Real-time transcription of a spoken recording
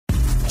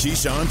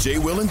Keyshawn, J.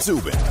 Will, and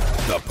Zubin,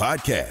 the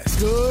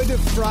podcast. Good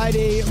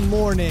Friday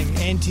morning.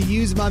 And to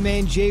use my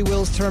man J.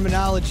 Will's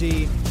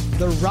terminology,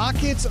 the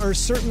Rockets are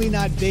certainly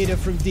not beta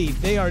from deep.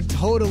 They are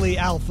totally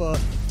alpha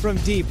from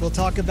deep. We'll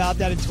talk about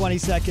that in 20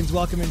 seconds.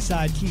 Welcome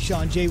inside.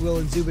 Keyshawn, J. Will,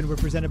 and Zubin were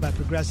presented by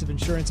Progressive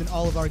Insurance, and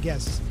all of our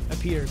guests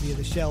appear via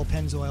the Shell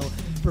Pennzoil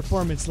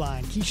Performance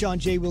line. Keyshawn,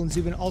 J. Will, and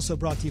Zubin also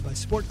brought to you by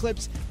Sport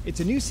Clips. It's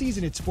a new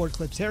season at Sport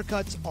Clips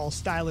Haircuts. All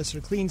stylists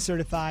are clean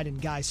certified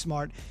and guy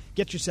smart.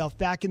 Get yourself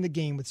back in the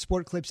game with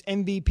Sport Clips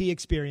MVP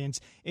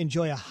experience.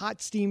 Enjoy a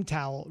hot steam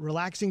towel,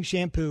 relaxing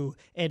shampoo,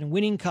 and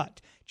winning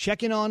cut.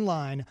 Check in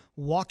online.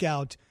 Walk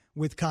out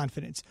with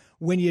confidence.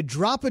 When you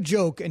drop a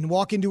joke and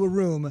walk into a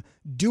room,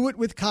 do it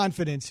with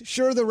confidence.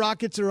 Sure, the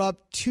Rockets are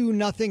up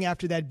 2-0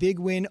 after that big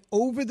win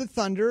over the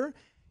Thunder,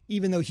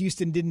 even though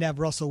Houston didn't have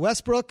Russell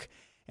Westbrook.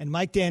 And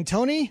Mike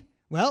D'Antoni,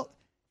 well,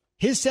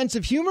 his sense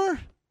of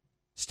humor,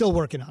 still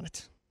working on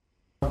it.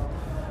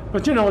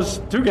 But, it's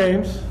 2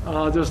 games.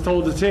 I just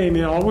told the team,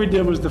 all we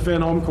did was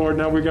defend home court.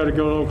 Now we got to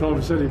go to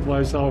Oklahoma City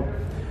play. So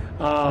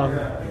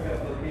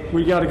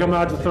we got to come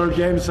out to the third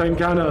game, same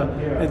kind of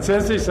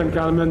intensity, same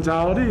kind of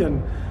mentality,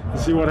 and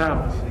see what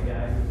happens.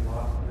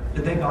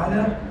 Did they buy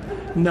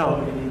that?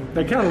 No.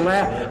 They kind of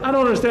laughed. I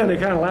don't understand. They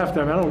kind of laughed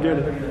at me. I don't get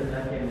it.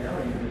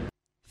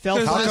 How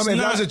come, if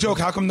that was a joke,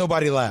 how come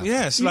nobody laughed?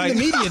 Yes, even the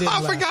media didn't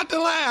laugh. I forgot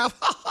to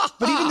laugh.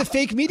 But even the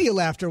fake media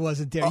laughter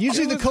wasn't there.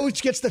 Usually the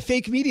coach gets the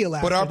fake media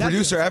laughter. But our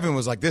producer, Evan,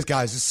 was like, this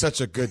guy's just such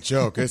a good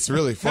joke. It's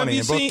really funny.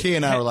 And both Key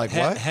and I were like,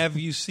 what? Have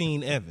you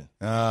seen Evan?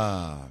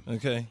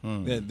 Okay.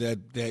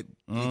 That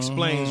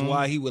explains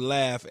why he would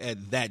laugh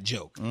at that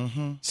joke.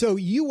 Mm-hmm. So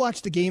you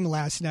watched the game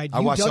last night. I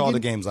watched all the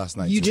games last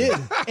night. You did.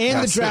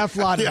 And the draft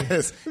lottery.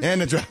 Yes,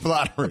 and the draft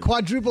lottery. A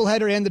quadruple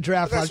header and the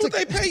draft lottery. That's what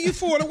they pay you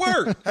for to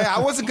work. Hey, I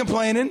wasn't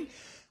complaining.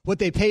 What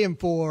they pay him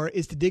for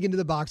is to dig into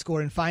the box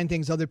score and find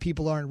things other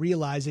people aren't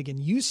realizing. And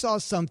you saw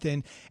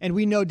something, and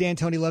we know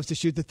D'Antoni loves to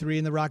shoot the three,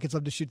 and the Rockets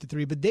love to shoot the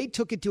three, but they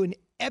took it to an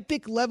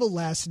epic level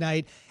last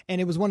night, and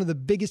it was one of the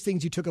biggest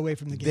things you took away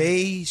from the game.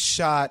 They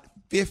shot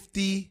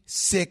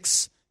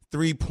 56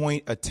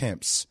 three-point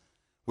attempts,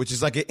 which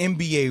is like an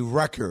NBA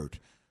record,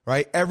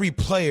 right? Every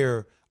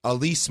player at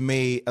least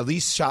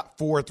shot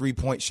 4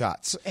 3-point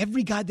shots. So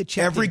every guy that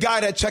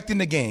checked in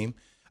the game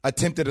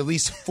attempted at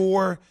least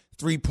 4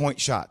 3-point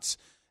shots.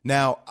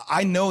 Now,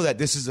 I know that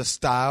this is a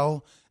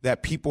style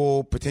that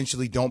people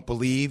potentially don't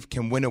believe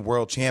can win a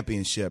world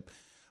championship,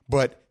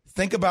 but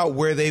think about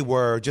where they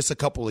were just a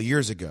couple of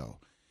years ago.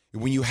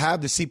 When you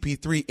have the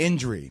CP3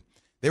 injury,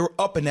 they were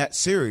up in that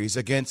series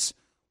against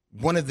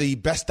one of the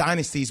best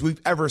dynasties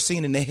we've ever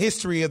seen in the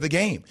history of the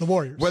game. The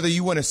Warriors. Whether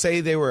you want to say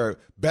they were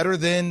better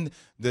than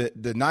the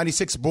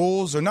 96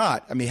 Bulls or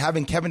not. I mean,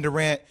 having Kevin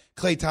Durant,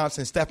 Klay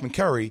Thompson, Stephen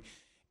Curry,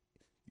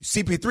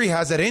 CP3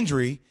 has that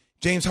injury.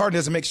 James Harden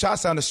doesn't make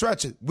shots down the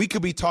stretch. We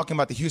could be talking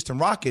about the Houston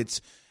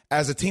Rockets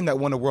as a team that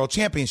won a world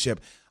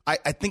championship.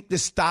 I think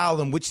this style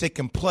in which they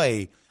can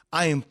play,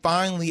 I am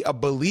finally a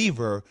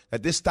believer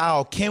that this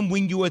style can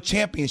win you a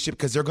championship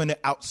because they're going to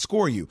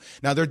outscore you.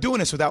 Now, they're doing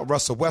this without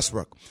Russell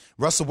Westbrook.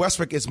 Russell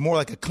Westbrook is more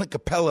like a Clint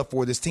Capella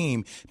for this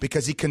team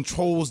because he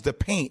controls the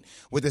paint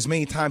with as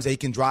many times that he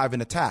can drive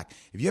and attack.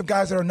 If you have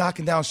guys that are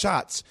knocking down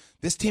shots,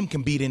 this team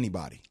can beat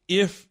anybody.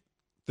 If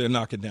they're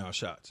knocking down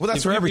shots. Well,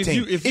 that's for every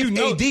team. If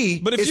AD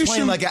is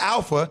playing like an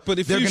alpha,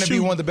 they're going to be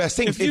one of the best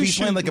teams. If he's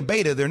playing like a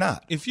beta, they're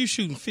not. If you're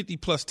shooting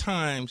 50-plus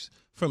times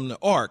from the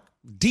arc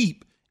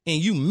deep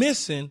and you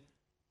missing,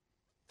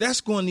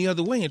 that's going the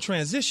other way and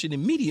transition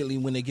immediately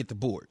when they get the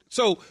board.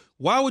 So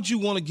why would you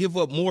want to give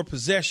up more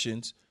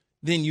possessions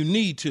than you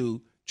need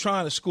to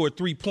trying to score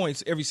 3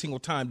 points every single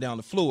time down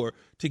the floor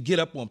to get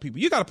up on people?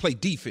 You got to play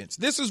defense.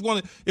 This is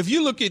if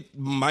you look at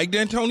Mike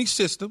D'Antoni's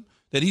system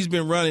that he's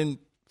been running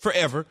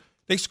forever,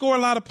 they score a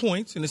lot of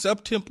points, and it's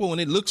up-tempo,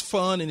 and it looks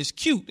fun, and it's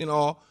cute and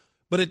all.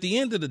 But at the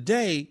end of the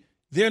day,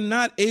 they're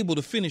not able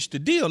to finish the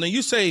deal. Now,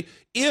 you say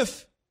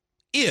if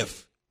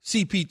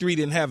CP3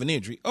 didn't have an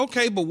injury.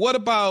 Okay, but what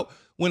about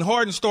when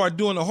Harden started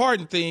doing the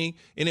Harden thing,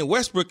 and then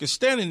Westbrook is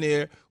standing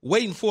there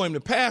waiting for him to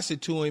pass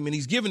it to him, and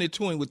he's giving it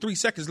to him with 3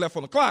 seconds left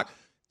on the clock?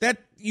 That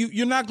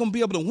you're not going to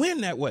be able to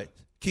win that way.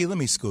 Key, let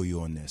me school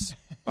you on this.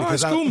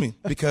 School me.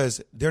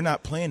 Because they're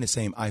not playing the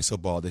same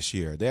ISO ball this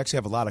year. They actually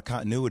have a lot of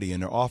continuity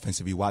in their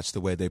offense if you watch the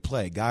way they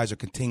play. Guys are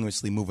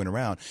continuously moving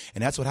around,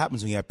 and that's what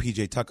happens when you have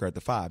P.J. Tucker at the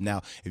 5.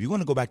 Now, if you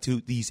want to go back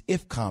to these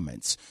if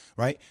comments,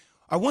 right,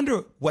 I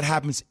wonder what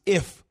happens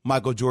if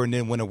Michael Jordan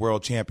didn't win a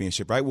world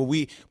championship, right? Will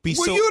we be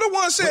Well, you're the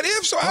one said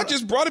if, so I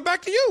just brought it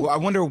back to you. Well, I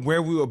wonder where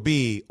we will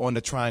be on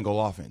the triangle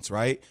offense,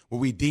 right? Will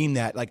we deem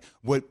that, like,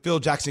 would Phil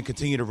Jackson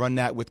continue to run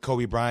that with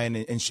Kobe Bryant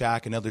and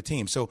Shaq and other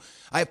teams? So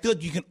I feel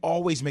like you can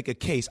always make a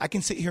case. I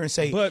can sit here and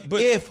say, let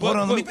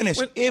me finish.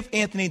 If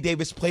Anthony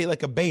Davis played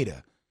like a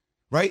beta,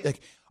 right?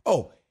 Like,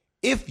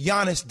 if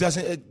Giannis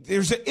doesn't,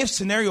 there's an if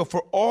scenario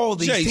for all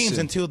these teams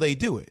until they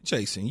do it.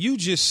 Jason, you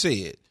just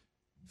said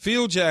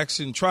Phil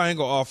Jackson,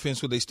 triangle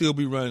offense, would they still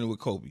be running with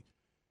Kobe?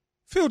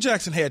 Phil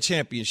Jackson had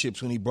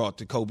championships when he brought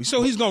to Kobe,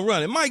 so he's gonna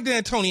run it. Mike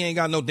D'Antoni ain't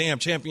got no damn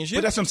championship.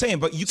 But that's what I'm saying.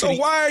 But so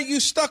why are you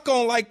stuck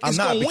on like it's I'm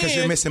not, gonna because win?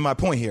 you're missing my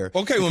point here.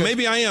 Okay, well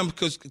maybe I am,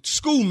 because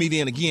school me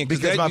then again.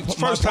 Because my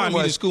first time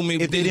was, you school me,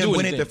 if they didn't didn't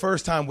win anything. it the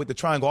first time with the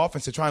triangle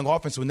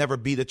offense would never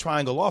be the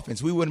triangle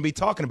offense. We wouldn't be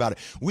talking about it.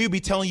 We would be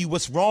telling you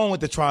what's wrong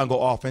with the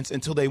triangle offense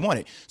until they won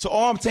it. So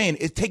all I'm saying,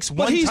 it takes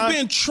one But he's time.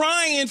 been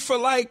trying for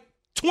like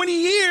 20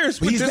 years.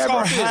 With He's this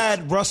never offense.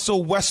 had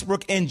Russell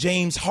Westbrook and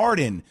James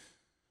Harden,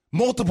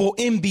 multiple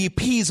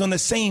MVPs on the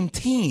same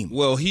team.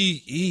 Well,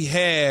 he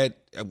had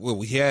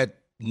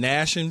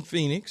Nash and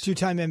Phoenix,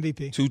 Two-time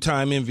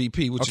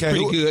MVP, which is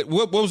pretty good.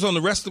 What was on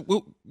the rest of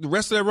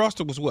that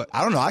roster was what?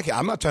 I don't know.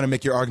 I'm not trying to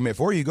make your argument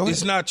for you. Go ahead.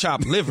 It's not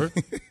chopped liver.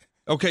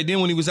 Okay, then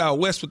when he was out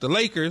west with the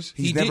Lakers,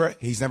 he's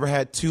never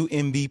had 2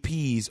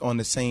 MVPs on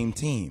the same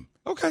team.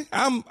 Okay,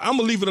 I'm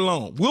gonna leave it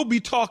alone. We'll be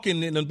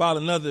talking in about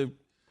another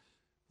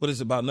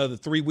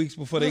 3 weeks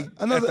before they at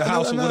the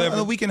house or whatever.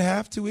 A week and a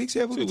half, 2 weeks.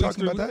 Yeah, we'll be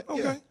talking about that.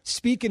 Okay. Yeah.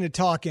 Speaking of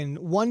talking,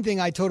 one thing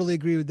I totally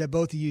agree with that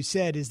both of you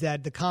said is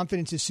that the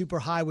confidence is super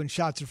high when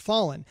shots are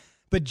falling.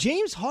 But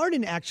James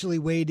Harden actually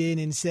weighed in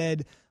and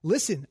said,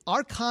 listen,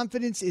 our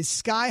confidence is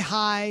sky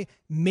high,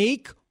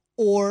 make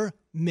or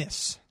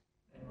miss.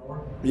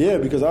 Yeah,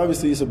 because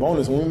obviously it's a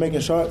bonus. When we're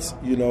making shots,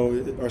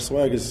 our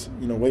swag is,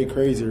 way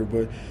crazier.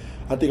 But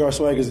I think our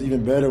swag is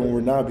even better when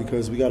we're not,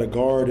 because we got to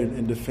guard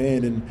and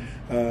defend and,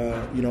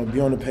 be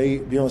on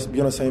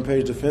the same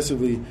page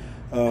defensively.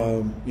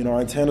 Our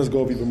antennas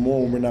go up even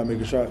more when we're not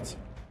making shots.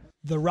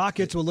 The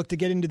Rockets will look to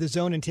get into the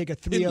zone and take a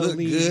 3-0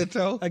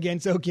 lead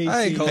against OKC.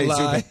 I ain't gonna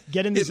lie.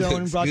 Get in the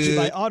zone, brought to you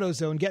by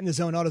AutoZone. Get in the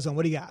zone, AutoZone.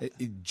 What do you got?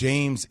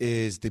 James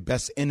is the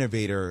best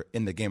innovator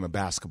in the game of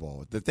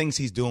basketball. The things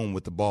he's doing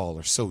with the ball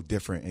are so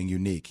different and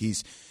unique.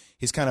 He's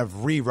kind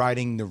of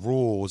rewriting the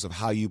rules of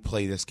how you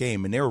play this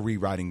game, and they're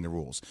rewriting the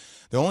rules.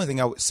 The only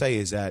thing I would say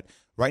is that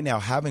right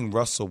now, having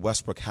Russell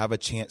Westbrook have a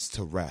chance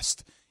to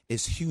rest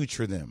is huge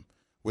for them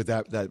with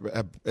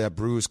that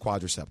bruised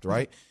quadricep,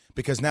 right?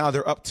 Because now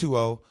they're up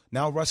 2-0.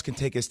 Now Russ can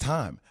take his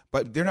time.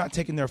 But they're not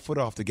taking their foot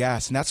off the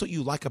gas, and that's what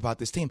you like about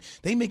this team.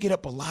 They may get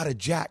up a lot of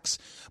jacks,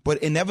 but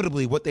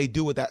inevitably what they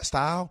do with that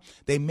style,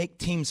 they make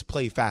teams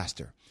play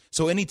faster.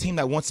 So any team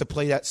that wants to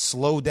play that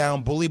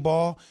slow-down bully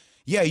ball,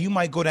 yeah, you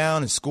might go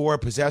down and score a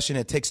possession.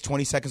 It takes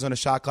 20 seconds on the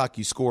shot clock,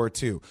 you score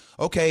 2.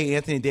 Okay,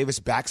 Anthony Davis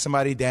backs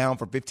somebody down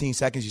for 15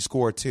 seconds, you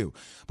score 2.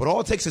 But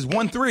all it takes is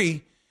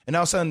 1-3, and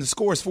all of a sudden the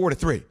score is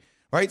 4-3.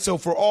 Right? So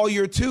for all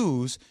your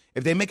 2s,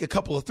 if they make a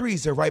couple of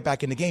 3s, they're right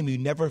back in the game. You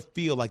never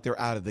feel like they're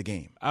out of the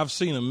game. I've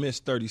seen them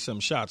miss 30-some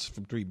shots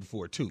from 3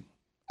 before, too.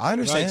 I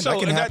understand. Right? So that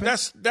can happen.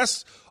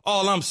 That's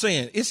all I'm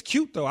saying. It's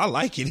cute, though. I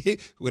like it.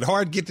 With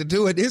Hard get to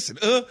do it,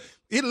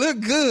 it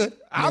looked good.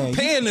 I'm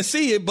paying to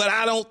see it, but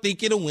I don't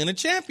think it'll win a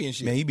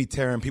championship. Man, you be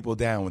tearing people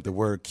down with the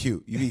word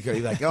cute. You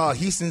be like, oh,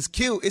 Houston's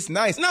cute. It's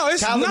nice. No,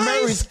 it's Kyler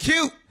nice. Murray's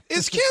cute.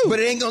 It's cute. But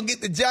it ain't going to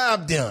get the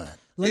job done.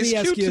 Let me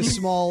ask you a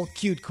small,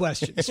 cute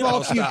question.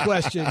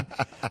 Question.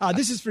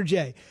 This is for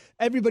Jay.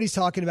 Everybody's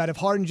talking about if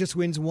Harden just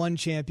wins one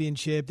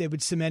championship, they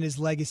would cement his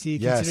legacy,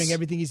 considering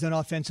everything he's done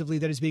offensively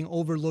that is being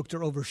overlooked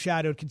or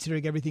overshadowed,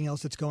 considering everything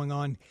else that's going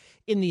on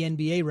in the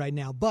NBA right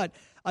now. But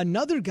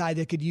another guy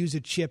that could use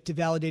a chip to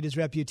validate his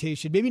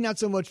reputation, maybe not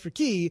so much for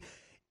Key,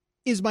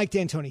 is Mike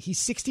D'Antoni. He's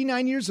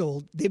 69 years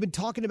old. They've been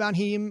talking about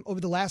him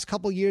over the last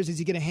couple years. Is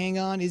he going to hang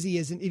on? Is he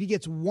isn't? If he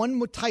gets one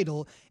more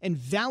title and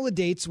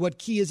validates what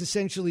Key has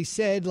essentially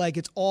said, like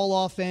it's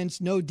all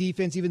offense, no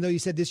defense, even though you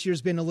said this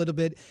year's been a little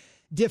bit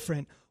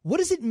different, what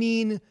does it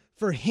mean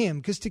for him?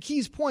 Because to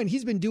Key's point,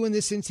 he's been doing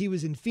this since he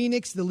was in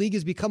Phoenix. The league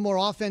has become more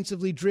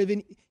offensively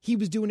driven. He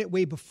was doing it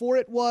way before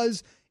it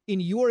was. In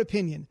your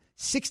opinion,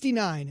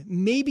 69,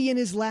 maybe in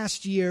his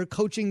last year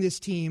coaching this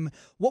team,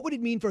 what would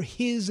it mean for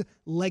his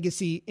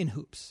legacy in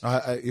hoops?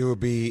 It would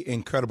be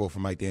incredible for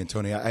Mike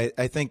D'Antoni.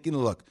 I think,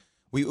 look,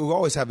 we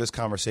always have this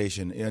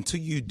conversation. Until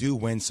you do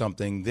win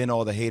something, then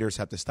all the haters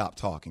have to stop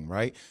talking,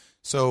 right?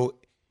 So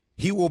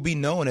he will be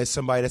known as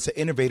somebody that's an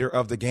innovator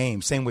of the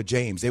game. Same with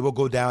James. They will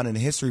go down in the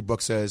history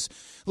book says,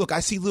 look, I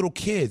see little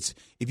kids.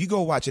 If you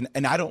go watch,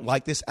 and I don't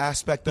like this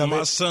aspect of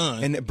my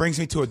son. And it brings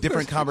me to a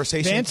different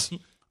conversation. Vance?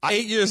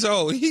 8 years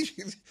old.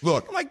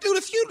 Look. I'm like, dude,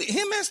 if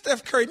him and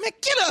Steph Curry, man,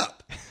 get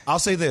up. I'll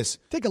say this.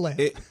 Take a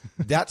layup.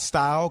 That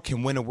style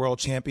can win a world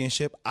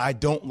championship. I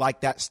don't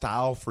like that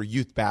style for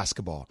youth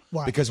basketball.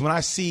 Why? Because when I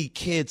see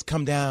kids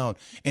come down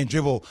and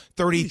dribble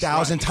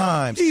 30,000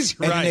 times,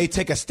 and then they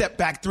take a step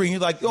back 3, and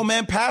you're like, oh,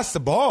 man, pass the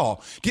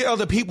ball. Get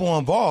other people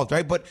involved,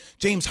 right? But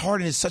James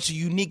Harden is such a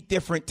unique,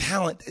 different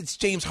talent. It's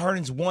James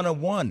Harden's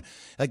one-on-one.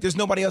 Like, there's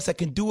nobody else that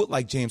can do it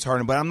like James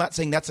Harden. But I'm not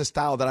saying that's a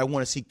style that I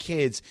want to see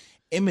kids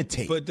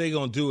imitate. But they're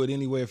going to do it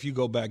anyway. If you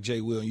go back,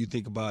 Jay Will, and you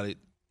think about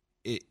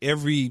it,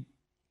 every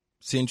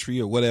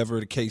century or whatever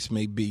the case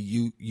may be,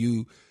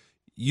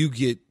 you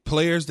get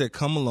players that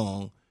come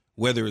along,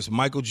 whether it's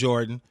Michael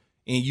Jordan,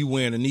 and you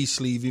wearing a knee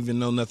sleeve even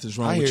though nothing's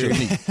wrong with your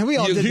knee. We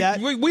all did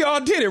that. We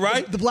all did it,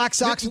 right? The black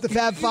socks with the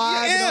Fab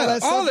Five and all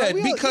that stuff. All that,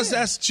 because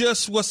that's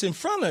just what's in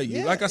front of you.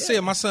 Yeah, like I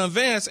said, my son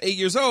Vance, 8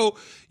 years old,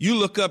 you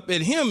look up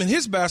at him in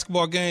his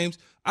basketball games,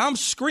 I'm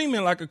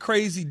screaming like a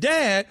crazy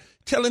dad,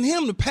 telling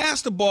him to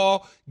pass the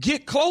ball,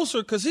 get closer,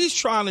 because he's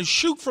trying to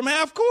shoot from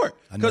half court.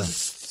 Because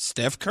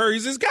Steph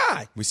Curry's his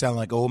guy. We sound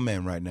like old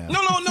men right now.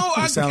 No.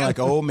 We sound like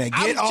old men.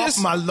 Get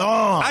off my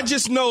lawn. I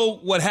just know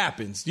what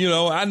happens.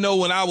 I know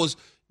when I was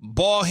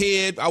bald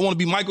head, I want to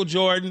be Michael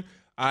Jordan.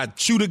 I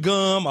chew the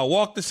gum. I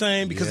walk the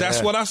same because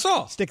that's what I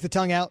saw. Stick the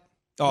tongue out.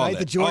 All right? that,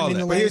 the Jordan in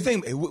the But here's the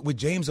thing. With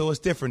James, though, it's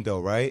different, though,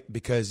 right?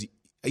 Because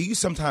you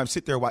sometimes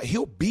sit there while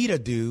he'll beat a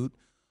dude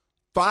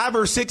 5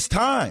 or 6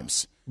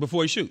 times.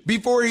 Before he shoots.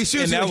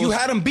 You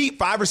had him beat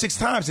 5 or 6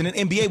 times. In an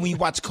NBA, when you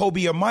watch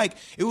Kobe or Mike,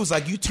 it was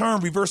like you turn,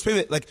 reverse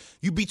pivot. Like,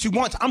 you beat you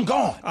once, I'm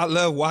gone. I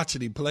love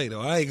watching him play, though.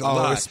 I ain't going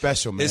to lie. It's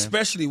special, man.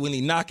 Especially when he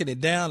knocking it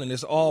down and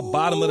it's all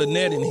bottom of the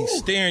net and he's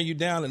staring you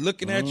down and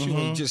looking at you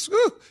and just,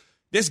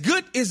 it's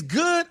good. It's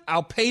good.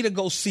 I'll pay to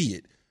go see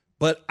it.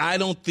 But I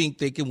don't think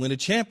they can win a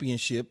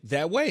championship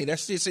that way.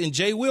 That's just, and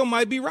Jay Will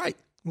might be right.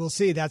 We'll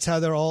see. That's how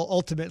they're all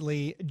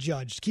ultimately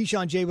judged.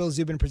 Keyshawn, J. Will,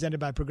 Zubin, presented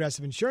by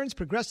Progressive Insurance.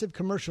 Progressive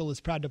Commercial is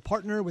proud to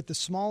partner with the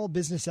small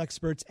business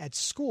experts at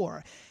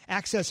SCORE.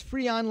 Access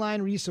free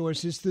online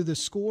resources through the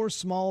SCORE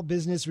Small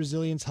Business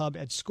Resilience Hub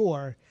at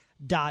score.org.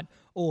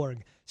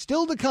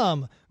 Still to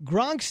come,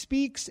 Gronk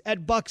speaks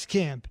at Bucks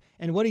camp,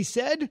 and what he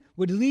said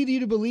would lead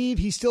you to believe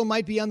he still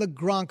might be on the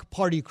Gronk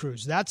party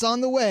cruise. That's on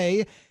the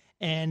way,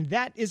 and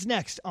that is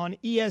next on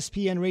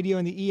ESPN Radio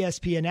and the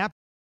ESPN app.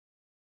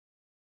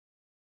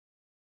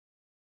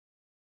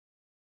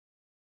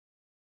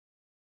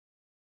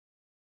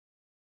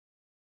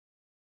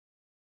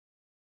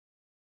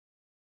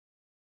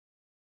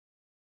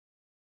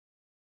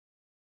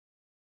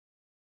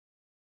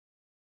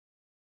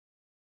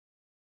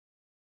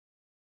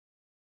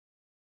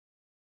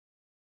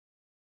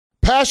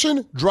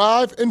 Passion,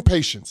 drive, and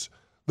patience.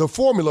 The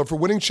formula for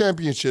winning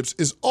championships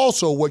is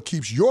also what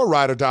keeps your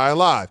ride or die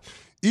alive.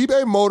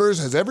 eBay Motors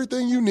has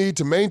everything you need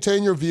to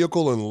maintain your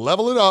vehicle and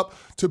level it up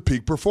to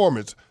peak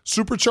performance.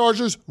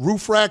 Superchargers,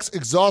 roof racks,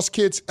 exhaust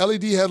kits,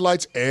 LED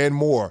headlights, and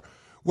more.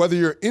 Whether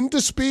you're into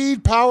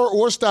speed, power,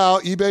 or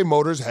style, eBay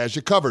Motors has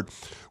you covered.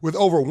 With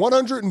over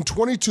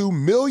 122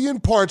 million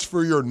parts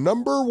for your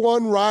number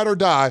one ride or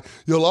die,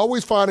 you'll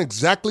always find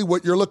exactly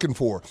what you're looking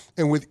for.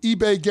 And with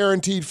eBay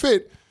Guaranteed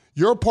Fit,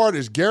 your part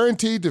is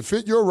guaranteed to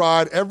fit your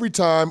ride every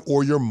time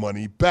or your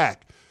money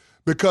back.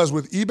 Because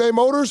with eBay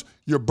Motors,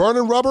 you're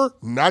burning rubber,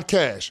 not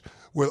cash.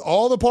 With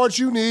all the parts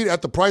you need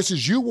at the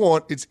prices you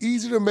want, it's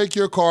easy to make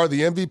your car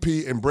the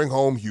MVP and bring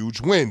home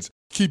huge wins.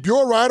 Keep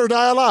your ride or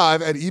die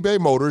alive at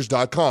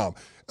ebaymotors.com.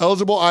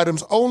 Eligible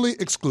items only.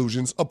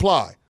 Exclusions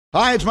apply.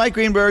 Hi, it's Mike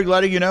Greenberg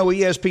letting you know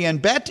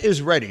ESPN Bet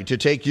is ready to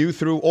take you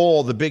through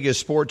all the biggest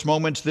sports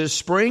moments this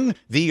spring.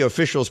 The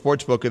official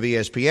sportsbook of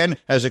ESPN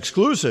has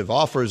exclusive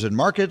offers and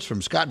markets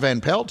from Scott Van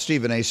Pelt,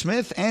 Stephen A.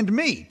 Smith, and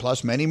me,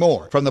 plus many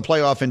more. From the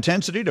playoff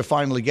intensity to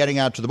finally getting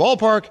out to the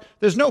ballpark,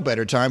 there's no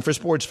better time for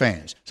sports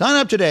fans. Sign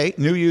up today.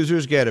 New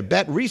users get a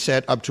bet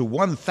reset up to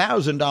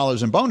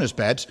 $1,000 in bonus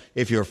bets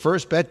if your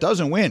first bet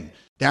doesn't win.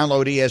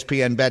 Download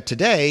ESPN Bet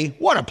today.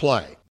 What a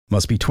play.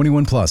 Must be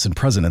 21 plus and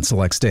present in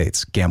select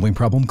states. Gambling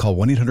problem? Call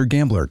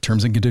 1-800-GAMBLER.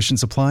 Terms and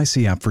conditions apply.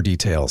 See app for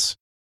details.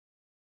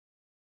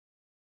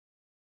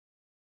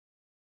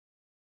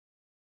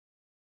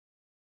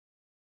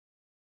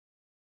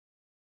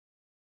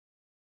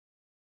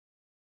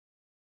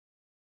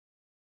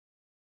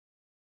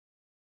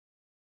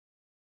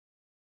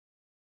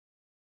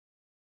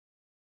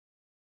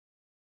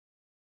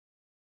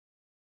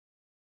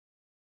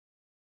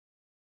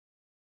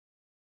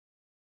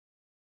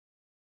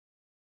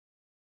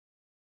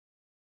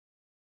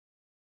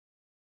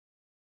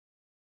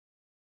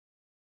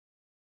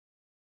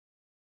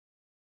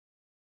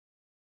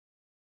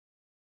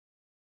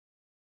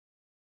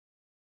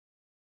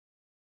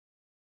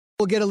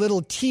 We'll get a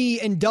little T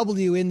and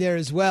W in there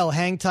as well.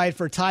 Hang tight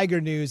for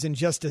Tiger news in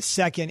just a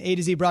second. A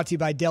to Z brought to you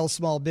by Dell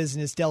Small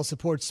Business. Dell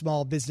supports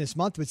Small Business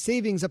Month with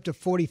savings up to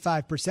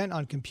 45%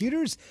 on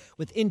computers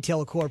with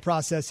Intel Core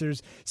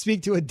processors.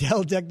 Speak to a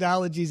Dell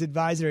Technologies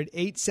advisor at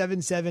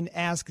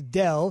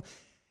 877-ASK-DELL.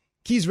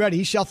 Key's ready.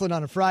 He's shuffling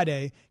on a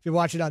Friday. If you're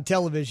watching on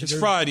television. It's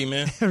Friday,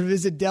 man. Or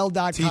visit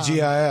Dell.com.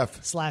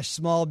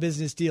 TGIF/small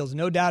business deals.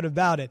 No doubt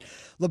about it.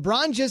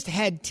 LeBron just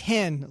had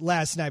 10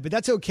 last night, but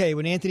that's okay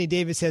when Anthony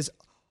Davis has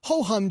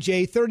ho-hum,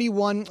 Jay,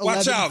 31, 11,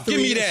 Watch out. Give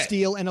me that.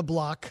 Steal, and a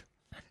block.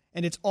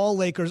 And it's all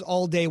Lakers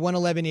all day,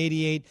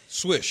 111-88.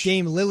 Swish.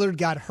 Dame Lillard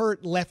got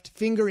hurt, left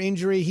finger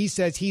injury. He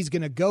says he's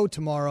going to go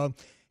tomorrow.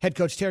 Head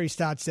coach Terry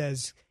Stotts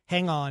says,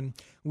 hang on,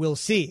 we'll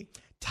see.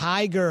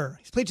 Tiger,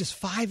 he's played just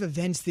 5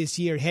 events this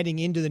year heading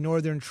into the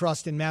Northern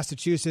Trust in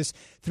Massachusetts.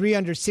 3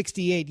 under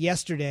 68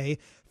 yesterday.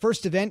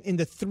 First event in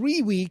the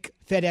 3-week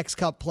FedEx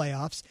Cup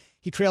playoffs.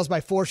 He trails by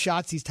 4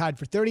 shots. He's tied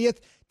for 30th.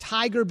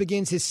 Tiger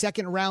begins his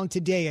second round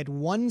today at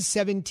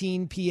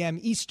 1:17 p.m.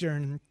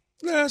 Eastern.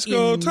 Let's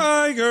go,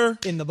 Tiger.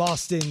 In the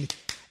Boston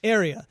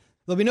area.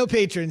 There'll be no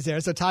patrons there,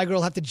 so Tiger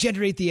will have to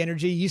generate the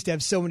energy. He used to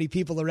have so many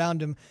people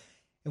around him,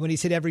 and when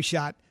he's hit every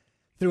shot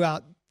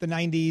throughout the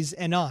 90s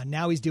and on.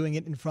 Now he's doing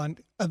it in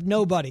front of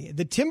nobody.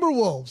 The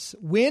Timberwolves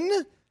win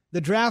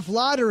the draft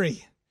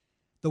lottery.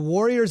 The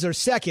Warriors are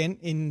second.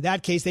 In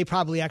that case, they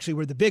probably actually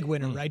were the big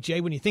winner, right,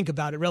 Jay, when you think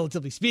about it,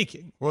 relatively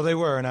speaking. Well, they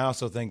were, and I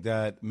also think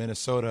that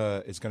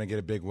Minnesota is going to get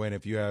a big win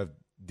if you have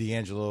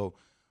D'Angelo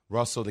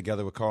Russell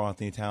together with Karl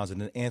Anthony Towns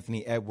and then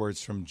Anthony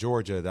Edwards from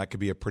Georgia. That could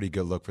be a pretty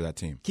good look for that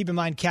team. Keep in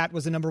mind, Cat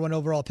was the number 1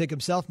 overall pick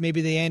himself.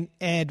 Maybe they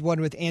add one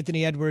with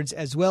Anthony Edwards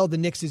as well. The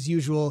Knicks, as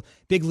usual,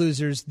 big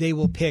losers. They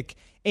will pick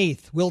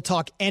 8th. We'll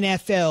talk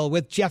NFL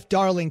with Jeff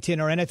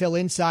Darlington, our NFL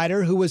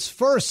insider, who was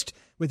first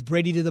with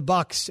Brady to the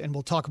Bucks, and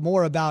we'll talk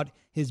more about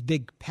his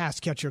big pass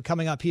catcher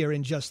coming up here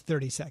in just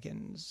 30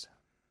 seconds.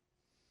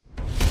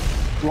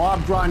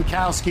 Rob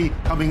Gronkowski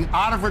coming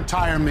out of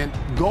retirement,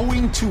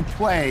 going to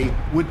play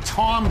with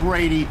Tom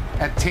Brady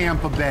at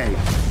Tampa Bay.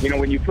 You know,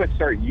 when you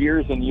start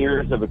years and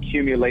years of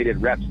accumulated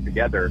reps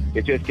together,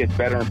 it just gets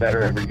better and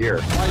better every year.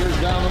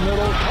 Fires down the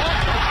middle.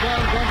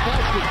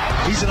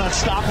 He's an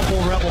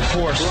unstoppable rebel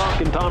force.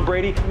 Gronk and Tom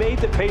Brady made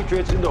the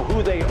Patriots into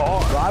who they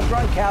are. Rob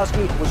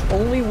Gronkowski was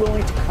only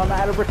willing to come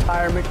out of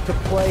retirement to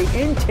play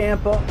in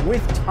Tampa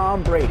with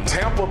Tom Brady.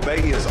 Tampa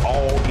Bay is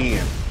all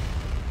in.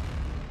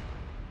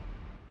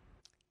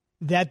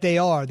 That they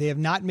are. They have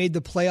not made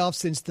the playoffs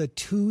since the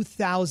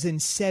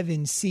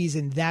 2007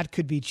 season. That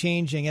could be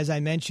changing. As I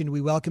mentioned, we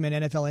welcome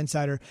an NFL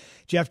insider,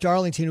 Jeff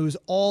Darlington, who was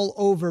all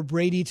over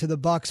Brady to the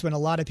Bucks when a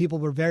lot of people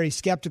were very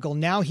skeptical.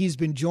 Now he's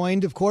been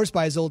joined, of course,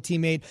 by his old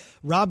teammate,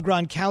 Rob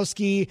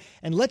Gronkowski.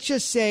 And let's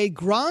just say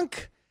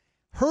Gronk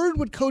heard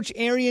what Coach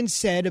Arians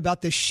said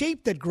about the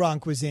shape that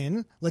Gronk was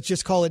in. Let's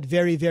just call it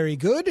very, very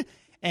good.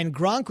 And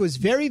Gronk was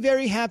very,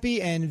 very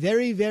happy and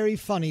very, very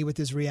funny with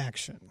his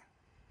reaction.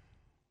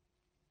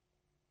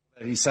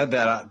 He said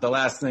that the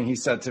last thing he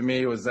said to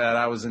me was that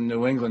I was in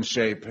New England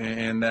shape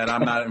and that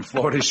I'm not in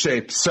Florida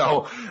shape.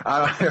 So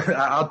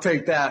I'll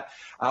take that.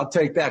 I'll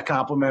take that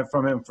compliment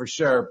from him for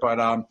sure. But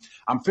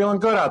I'm feeling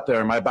good out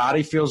there. My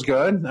body feels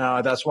good.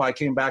 That's why I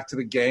came back to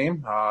the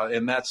game.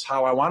 And that's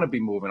how I want to be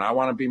moving. I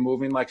want to be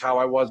moving like how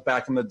I was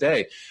back in the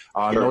day.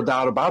 Sure. No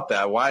doubt about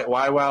that. Why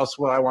else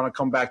would I want to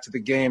come back to the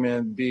game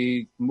and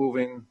be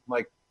moving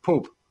like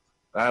poop?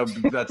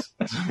 That's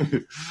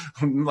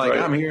like right.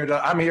 I'm here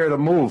to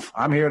move.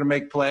 I'm here to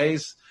make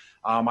plays.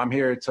 I'm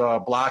here to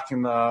block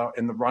in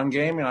the run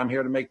game, and I'm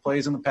here to make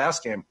plays in the pass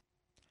game.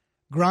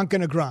 Gronk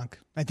gonna Gronk.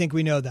 I think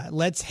we know that.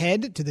 Let's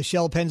head to the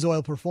Shell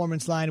Pennzoil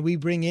Performance Line. We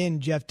bring in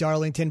Jeff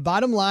Darlington.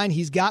 Bottom line,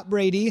 he's got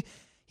Brady.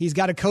 He's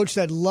got a coach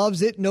that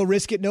loves it. No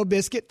risk it, no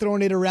biscuit.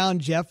 Throwing it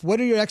around, Jeff.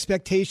 What are your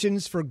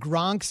expectations for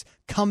Gronk's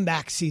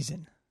comeback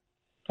season?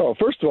 Oh,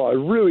 first of all, I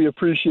really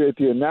appreciate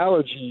the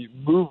analogy,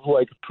 move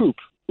like poop.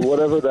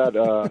 Whatever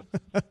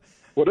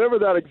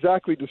that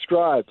exactly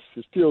describes,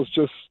 it feels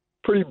just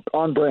pretty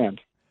on brand.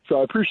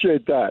 So I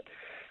appreciate that.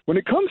 When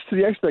it comes to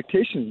the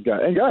expectations,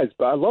 guys,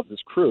 I love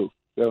this crew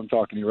that I'm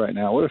talking to you right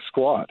now. What a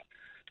squad.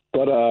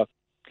 But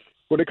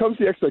when it comes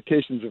to the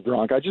expectations of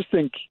Gronk, I just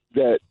think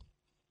that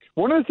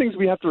one of the things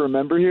we have to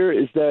remember here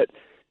is that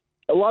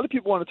a lot of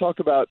people want to talk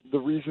about the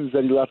reasons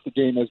that he left the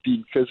game as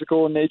being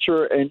physical in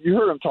nature, and you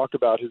heard him talk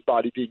about his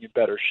body being in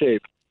better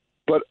shape.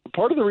 But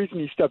part of the reason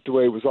he stepped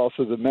away was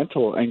also the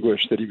mental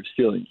anguish that he was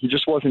feeling. He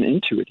just wasn't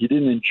into it. He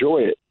didn't enjoy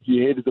it. He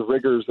hated the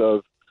rigors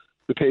of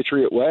the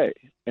Patriot way.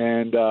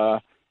 And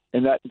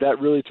that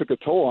really took a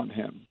toll on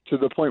him to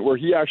the point where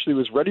he actually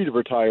was ready to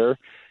retire,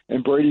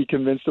 and Brady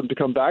convinced him to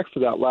come back for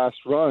that last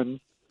run.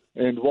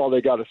 And while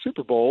they got a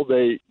Super Bowl,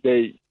 it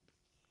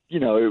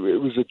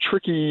was a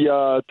tricky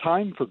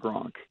time for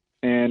Gronk.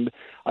 And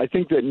I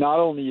think that not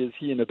only is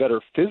he in a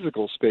better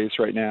physical space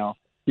right now,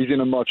 he's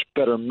in a much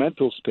better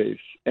mental space.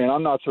 And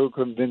I'm not so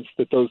convinced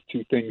that those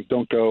two things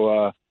don't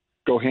go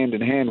hand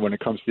in hand when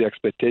it comes to the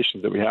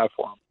expectations that we have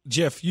for him.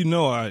 Jeff, you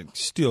know I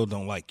still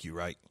don't like you,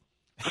 right?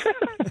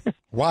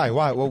 Why?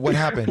 What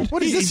happened?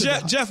 What is this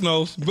about? Jeff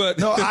knows, but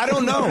no, I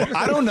don't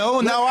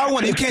know. Now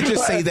you can't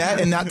just say that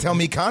and not tell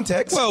me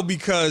context. Well,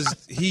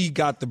 because he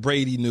got the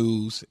Brady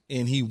news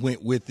and he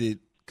went with it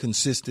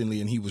consistently,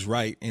 and he was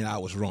right and I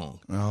was wrong.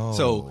 Oh.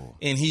 So,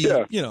 and he,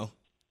 oh,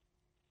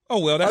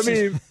 well, that's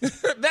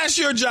that's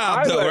your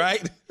job,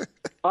 right?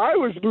 I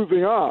was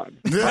moving on.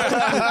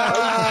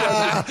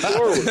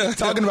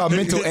 Talking about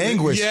mental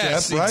anguish,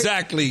 yes, Jeff, right?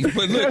 Exactly.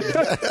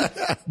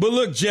 But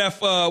look,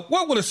 Jeff,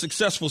 what would a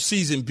successful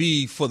season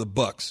be for the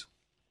Bucks?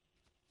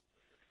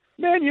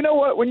 Man, you know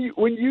what? When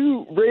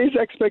you raise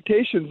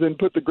expectations and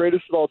put the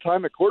greatest of all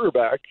time at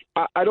quarterback,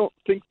 I don't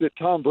think that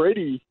Tom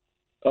Brady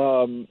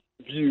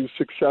views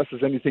success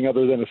as anything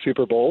other than a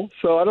Super Bowl.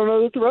 So I don't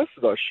know that the rest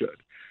of us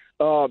should.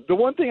 The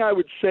one thing I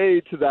would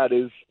say to that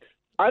is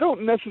I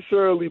don't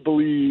necessarily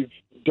believe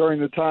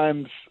during the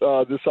times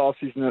this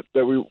offseason that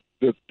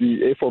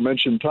the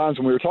aforementioned times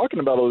when we were talking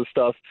about all this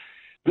stuff,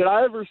 that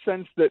I ever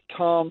sensed that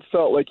Tom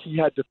felt like he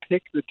had to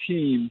pick the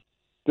team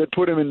that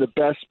put him in the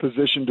best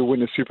position to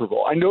win a Super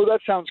Bowl. I know that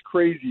sounds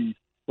crazy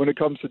when it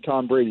comes to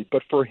Tom Brady,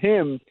 but for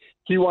him,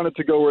 He wanted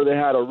to go where they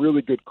had a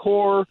really good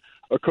core,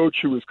 a coach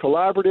who was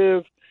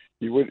collaborative.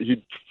 He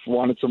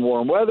wanted some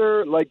warm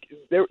weather. Like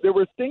there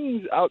were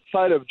things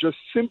outside of just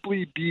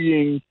simply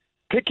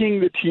picking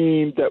the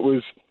team that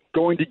was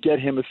going to get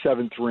him a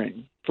 7th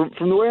ring.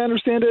 From the way I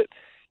understand it,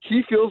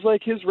 he feels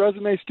like his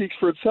resume speaks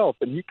for itself,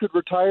 and he could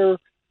retire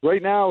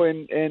right now,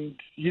 and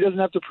he doesn't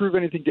have to prove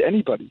anything to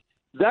anybody.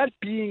 That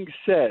being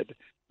said,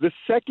 the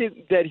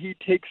second that he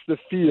takes the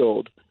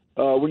field,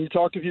 when you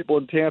talk to people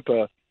in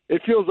Tampa,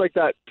 it feels like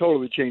that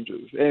totally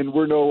changes, and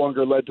we're no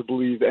longer led to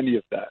believe any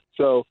of that.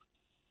 So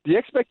the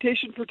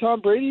expectation for Tom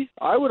Brady,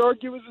 I would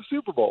argue, is a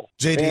Super Bowl.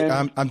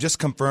 JD, I'm just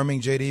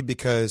confirming, JD,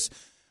 because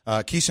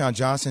Keyshawn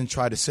Johnson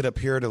tried to sit up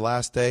here the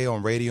last day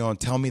on radio and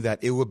tell me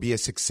that it would be a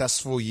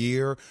successful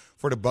year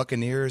for the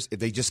Buccaneers if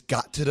they just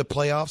got to the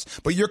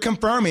playoffs. But you're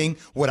confirming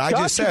what I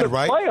just said,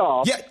 right?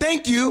 Playoffs? Yeah,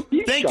 thank you.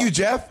 Thank you,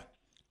 Jeff.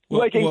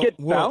 Get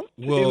bounced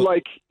in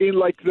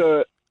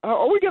the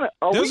are we gonna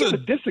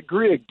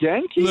disagree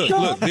again,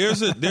 Keyshawn?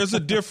 Look, there's a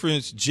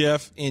difference,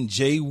 Jeff and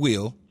Jay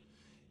Will,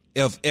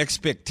 of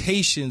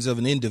expectations of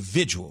an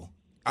individual.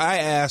 I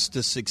asked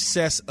the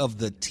success of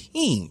the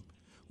team.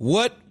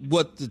 What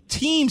the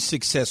team's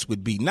success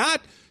would be,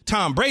 not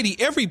Tom Brady.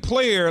 Every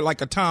player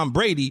like a Tom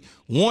Brady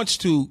wants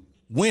to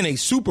win a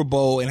Super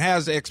Bowl and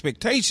has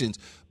expectations,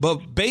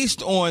 but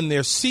based on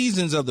their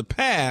seasons of the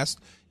past,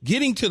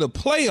 getting to the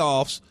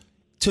playoffs,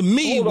 to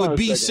me, would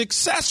be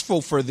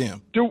successful for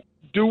them.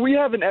 Do we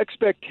have an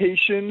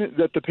expectation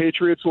that the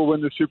Patriots will win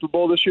the Super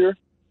Bowl this year?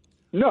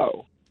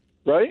 No,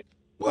 right?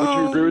 Would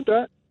you agree with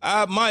that?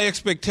 My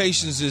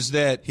expectations is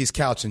that he's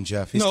couching,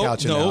 Jeff. He's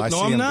couching. No,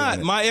 I'm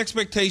not. My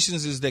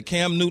expectations is that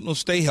Cam Newton will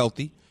stay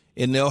healthy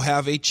and they'll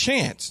have a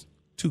chance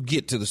to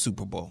get to the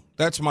Super Bowl.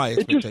 That's my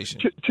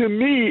expectation. To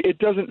me, it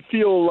doesn't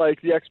feel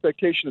like the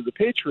expectation of the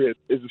Patriots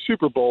is the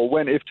Super Bowl.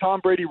 When if Tom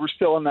Brady were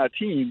still on that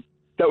team,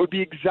 that would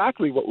be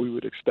exactly what we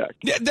would expect.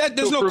 Yeah,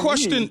 there's no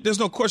question. There's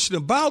no question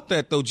about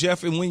that, though,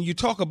 Jeff. And when you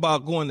talk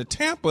about going to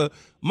Tampa,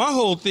 my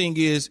whole thing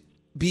is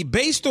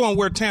based on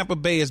where Tampa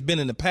Bay has been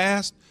in the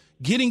past.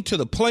 Getting to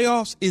the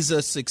playoffs is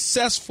a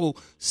successful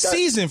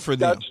season for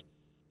them.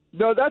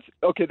 That's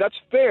okay. That's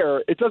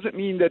fair. It doesn't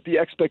mean that the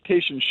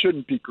expectation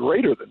shouldn't be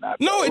greater than that.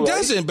 No, it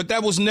doesn't. But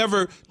that was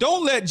never.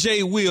 Don't let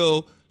Jay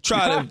Will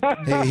try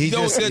to. He's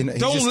just let him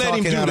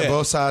talking do out that. of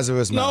both sides of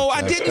his mouth. No,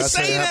 I didn't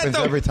say that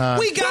though. Every time.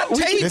 We got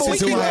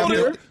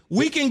tape.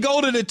 We can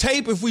go to the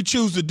tape if we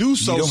choose to do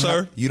so,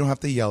 sir. You don't have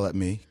to yell at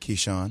me,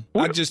 Keyshawn.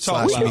 I just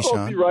talk about it. We can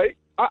both be right.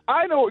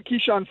 I know what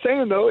Keyshawn's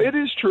saying, though. It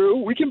is true.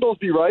 We can both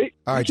be right.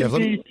 All right, Jeff.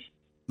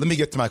 Let me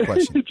get to my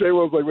question. Jay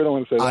Will's like, we don't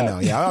want to say that. I know,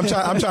 yeah.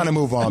 I'm trying to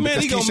move on. Man,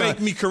 he's going to make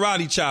me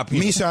karate chop you.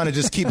 Me trying to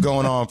just keep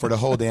going on for the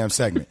whole damn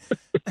segment.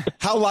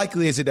 How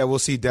likely is it that we'll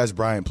see Des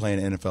Bryant playing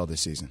in the NFL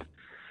this season?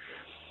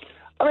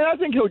 I mean, I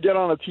think he'll get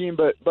on a team,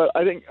 but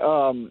I think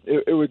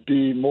it would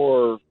be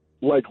more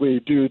likely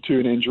due to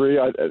an injury.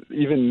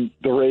 Even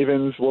the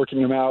Ravens working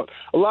him out.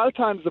 A lot of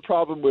times the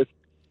problem with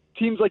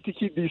teams like to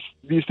keep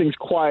these things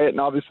quiet,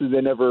 and obviously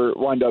they never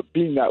wind up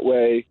being that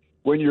way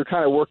when you're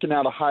kind of working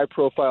out a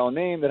high-profile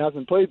name that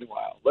hasn't played in a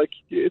while. Like,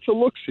 it's a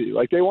look-see.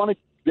 Like, they want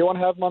to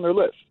have him on their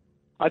list.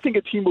 I think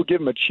a team will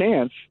give him a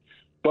chance,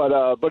 but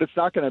it's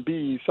not going to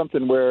be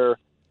something where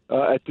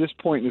at this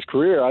point in his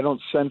career, I don't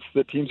sense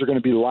that teams are going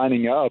to be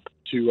lining up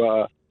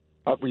to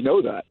we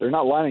know that. They're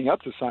not lining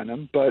up to sign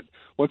him, but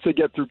once they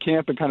get through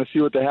camp and kind of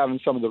see what they have in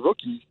some of the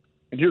rookies,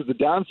 and here's the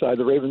downside,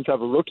 the Ravens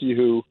have a rookie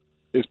who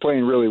is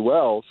playing really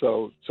well,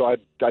 so I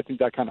think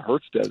that kind of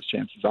hurts Dez's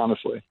chances,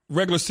 honestly.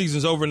 Regular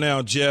season's over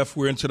now, Jeff.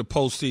 We're into the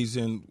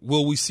postseason.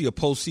 Will we see a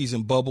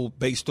postseason bubble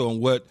based on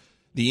what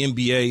the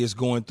NBA is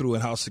going through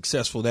and how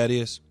successful that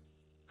is?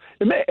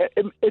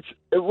 It's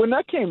when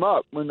that came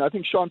up, when I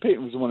think Sean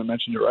Payton was the one who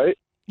mentioned it, right?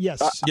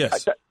 Yes.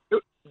 Yes.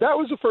 That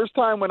was the first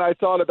time when I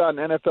thought about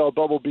an NFL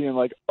bubble being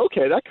like,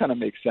 okay, that kind of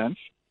makes sense,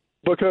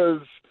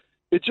 because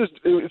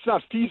it's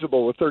not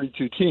feasible with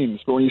 32 teams.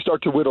 But when you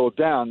start to whittle it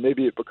down,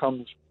 maybe it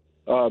becomes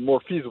more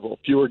feasible.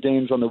 Fewer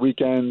games on the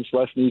weekends,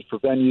 less need for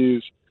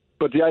venues.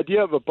 But the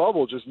idea of a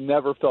bubble just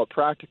never felt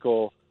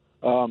practical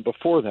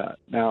before that.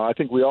 Now, I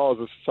think we all as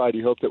a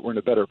society hope that we're in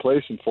a better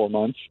place in 4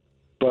 months,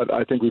 but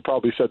I think we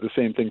probably said the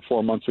same thing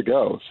 4 months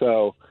ago.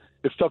 So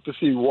it's tough to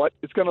see what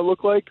it's going to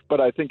look like, but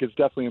I think it's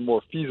definitely a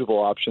more feasible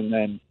option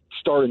than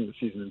starting the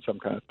season in some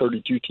kind of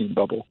 32-team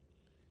bubble.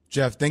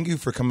 Jeff, thank you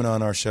for coming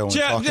on our show and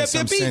talking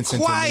some sense into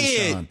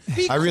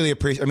Keyshawn. I really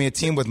appreciate. I mean, a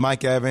team with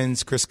Mike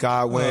Evans, Chris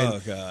Godwin,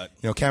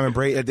 Cameron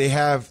Brate, they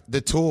have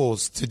the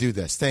tools to do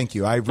this. Thank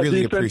you. I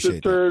really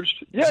appreciate it.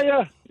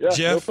 Yeah.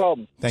 Jeff, no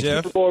problem. Thank Jeff,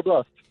 you. Super Bowl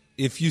bust.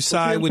 If you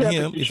side with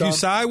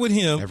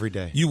him, every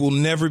day, you will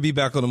never be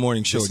back on the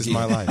morning show this again.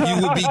 Is my life.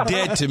 You will be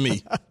dead to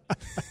me.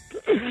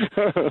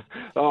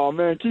 Oh,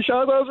 man.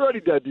 Keyshawn, I was already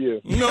dead to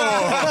you. No.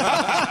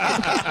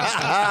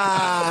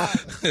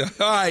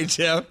 All right,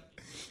 Jeff.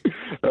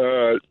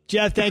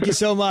 Jeff, thank you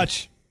so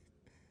much.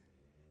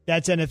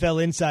 That's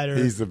NFL Insider.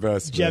 He's the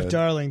best, Jeff man.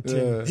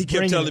 Darlington. Yeah. He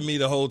kept telling me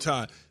the whole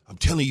time, I'm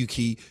telling you,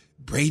 Key,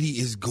 Brady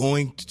is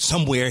going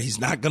somewhere. He's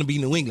not going to be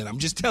New England. I'm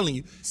just telling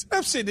you.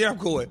 I'm sitting there, I'm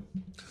going,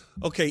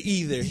 okay,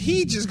 either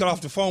he just got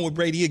off the phone with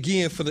Brady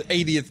again for the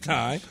 80th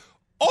time,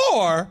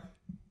 or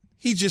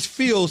he just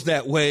feels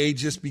that way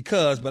just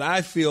because. But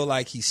I feel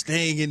like he's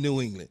staying in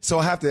New England. So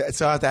I have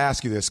to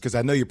ask you this because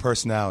I know your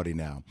personality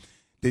now.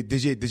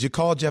 Did you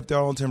call Jeff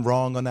Darlington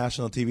wrong on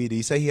national TV? Did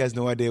you say he has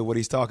no idea what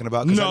he's talking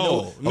about?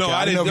 No,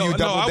 I didn't.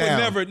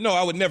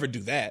 I would never do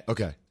that.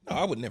 Okay. No,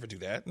 I would never do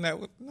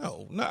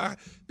that.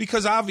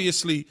 Because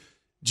obviously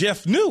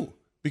Jeff knew.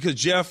 Because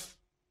Jeff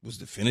was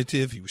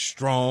definitive. He was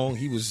strong.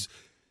 He was,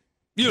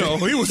 he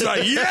was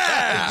like,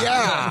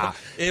 yeah.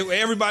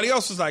 Everybody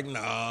else was like,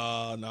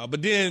 no.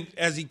 But then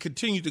as he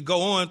continued to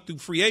go on through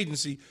free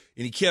agency,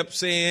 and he kept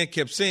saying,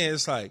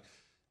 it's like,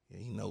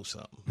 he knows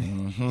something.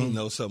 Mm-hmm. He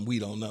knows something we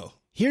don't know.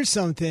 Here's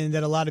something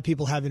that a lot of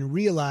people haven't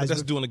realized. But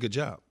that's doing a good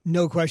job.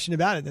 No question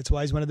about it. That's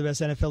why he's one of the best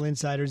NFL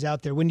insiders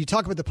out there. When you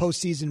talk about the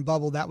postseason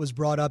bubble, that was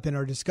brought up in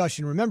our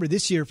discussion. Remember,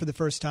 this year, for the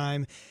first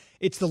time,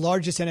 it's the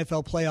largest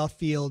NFL playoff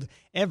field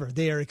ever.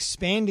 They are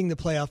expanding the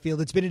playoff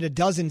field. It's been at a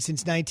dozen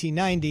since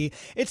 1990.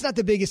 It's not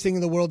the biggest thing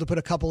in the world to put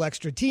a couple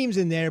extra teams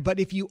in there, but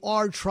if you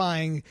are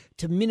trying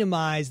to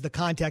minimize the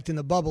contact in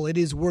the bubble, it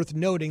is worth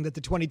noting that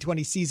the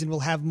 2020 season will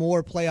have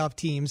more playoff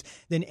teams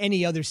than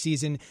any other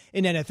season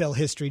in NFL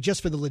history,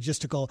 just for the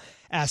logistical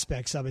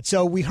aspects of it.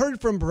 So we heard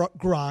from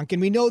Gronk,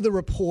 and we know the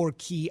rapport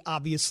key,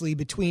 obviously,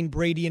 between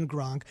Brady and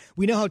Gronk.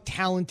 We know how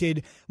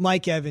talented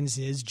Mike Evans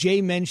is.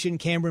 Jay mentioned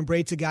Cameron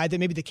Brate's a guy that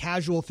maybe the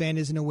casual fan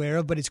isn't aware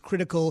of, but it's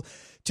critical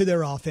to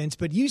their offense.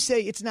 But you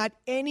say it's not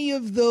any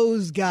of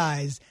those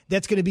guys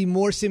that's going to be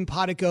more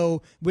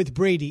simpatico with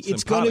Brady.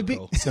 It's going to be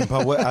what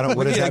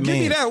does that mean? Give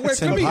me that.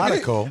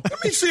 Simpatico.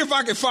 Let me see if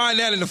I can find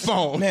that in the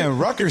phone. Man,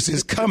 Rutgers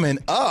is coming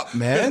up,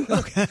 man.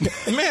 Okay.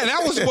 Man,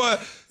 that was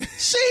what.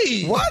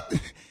 See what?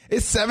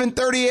 It's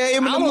 7:30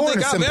 a.m. in the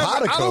morning.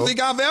 I don't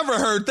think I've ever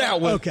heard that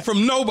one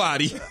from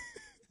nobody.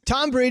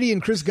 Tom Brady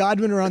and Chris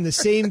Godwin are on the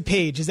same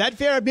page. Is that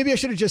fair? Maybe I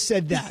should have just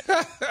said that.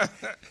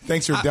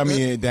 Thanks for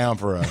dummying it down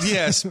for us.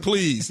 Yes,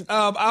 please.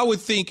 I would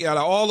think out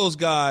of all those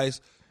guys,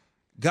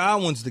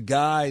 Godwin's the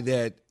guy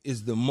that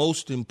is the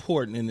most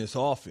important in this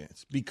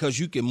offense because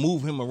you can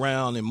move him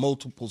around in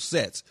multiple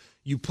sets.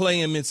 You play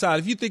him inside.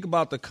 If you think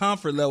about the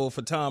comfort level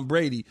for Tom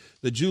Brady,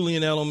 the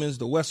Julian Edelmans,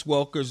 the Wes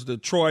Welkers, the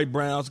Troy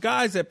Browns,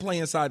 guys that play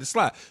inside the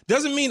slot.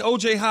 Doesn't mean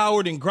O.J.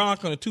 Howard and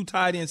Gronk on a two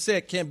tight end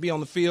set can't be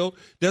on the field.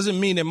 Doesn't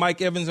mean that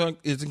Mike Evans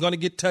isn't going to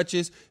get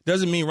touches.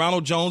 Doesn't mean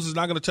Ronald Jones is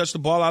not going to touch the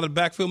ball out of the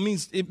backfield.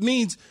 It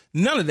means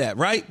none of that,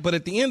 right? But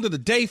at the end of the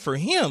day for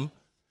him,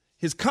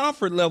 his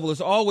comfort level is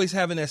always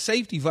having that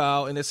safety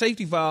valve, and that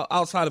safety valve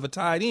outside of a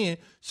tight end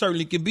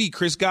certainly can be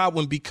Chris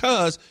Godwin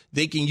because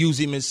they can use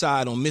him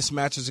inside on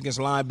mismatches against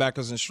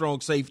linebackers and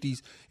strong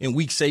safeties and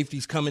weak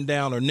safeties coming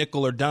down or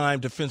nickel or dime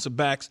defensive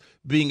backs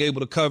being able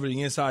to cover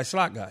the inside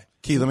slot guy.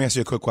 Key, let me ask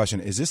you a quick question.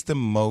 Is this the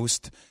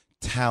most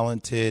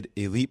talented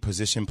elite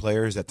position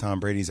players that Tom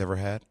Brady's ever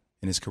had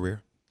in his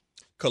career?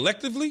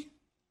 Collectively?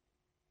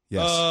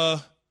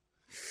 Yes.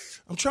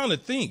 I'm trying to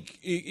think.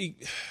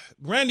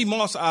 Randy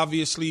Moss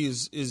obviously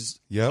is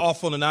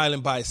off on an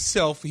island by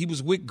itself. He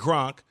was with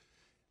Gronk.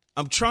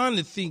 I'm trying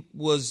to think,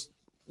 was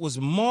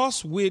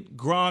Moss with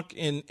Gronk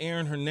and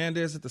Aaron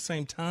Hernandez at the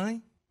same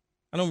time?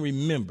 I don't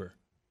remember.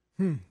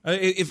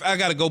 If I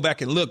got to go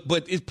back and look,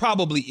 but it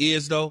probably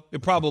is, though.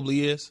 It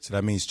probably is. So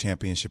that means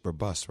championship or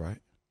bust, right?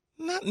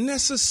 Not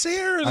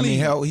necessarily. I mean,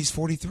 hell, he's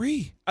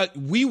 43.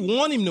 We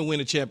want him to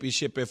win a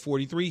championship at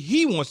 43.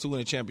 He wants to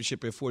win a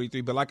championship at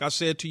 43. But like I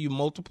said to you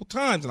multiple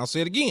times, and I'll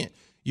say it again,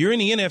 you're in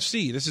the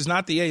NFC. This is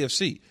not the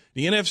AFC.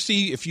 The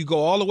NFC, if you go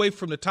all the way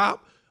from the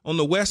top on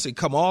the West and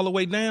come all the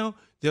way down,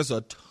 there's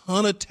a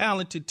ton of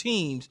talented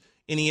teams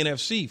in the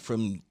NFC,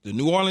 from the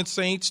New Orleans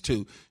Saints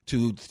to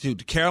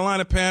the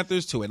Carolina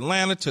Panthers to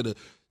Atlanta to the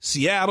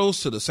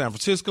Seattles to the San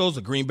Franciscos,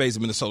 the Green Bays, the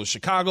Minnesota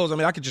Chicagos. I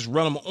mean, I could just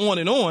run them on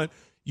and on.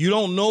 You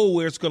don't know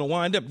where it's going to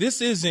wind up. This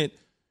isn't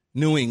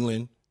New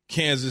England,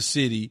 Kansas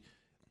City,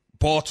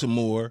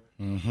 Baltimore,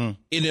 and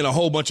then a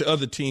whole bunch of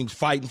other teams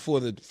fighting for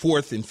the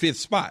 4th and 5th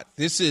spot.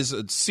 This is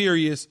a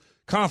serious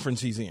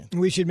conference he's in.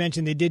 We should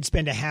mention they did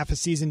spend a half a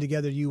season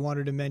together. You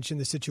wanted to mention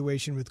the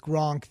situation with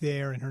Gronk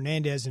there and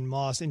Hernandez and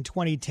Moss. In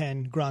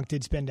 2010, Gronk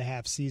did spend a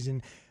half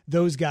season.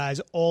 Those guys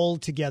all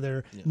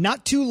together,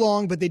 not too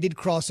long, but they did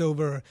cross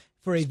over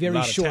for a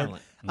very short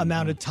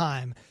amount of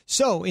time.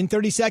 So in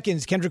 30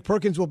 seconds, Kendrick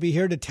Perkins will be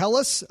here to tell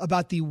us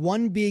about the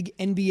one big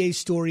NBA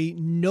story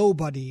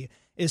nobody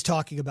is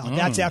talking about.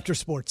 That's after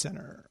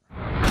SportsCenter.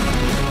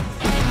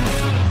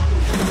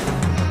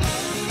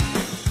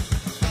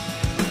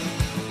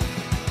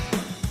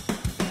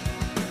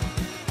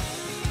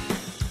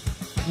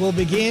 We'll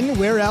begin,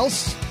 where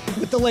else?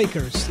 With the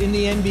Lakers in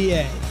the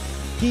NBA.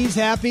 He's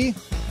happy.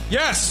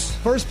 Yes.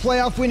 First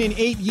playoff win in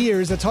 8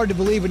 years. That's hard to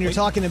believe when you're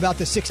talking about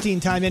the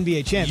 16-time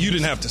NBA champion. You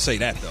didn't have to say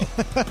that,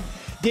 though.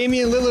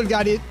 Damian Lillard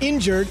got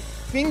injured.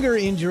 Finger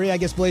injury. I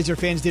guess Blazer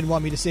fans didn't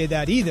want me to say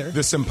that either.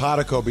 The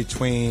simpatico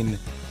between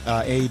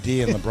AD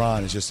and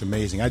LeBron is just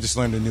amazing. I just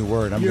learned a new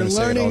word. I'm going to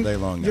say it all day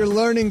long now. You're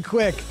learning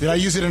quick. Did I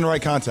use it in the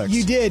right context?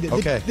 You did.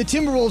 Okay. The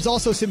Timberwolves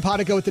also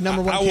simpatico with the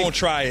number one I pick. won't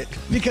try it.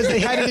 Because they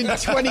had it in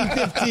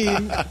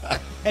 2015,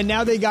 and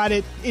now they got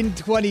it in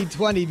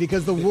 2020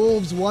 because the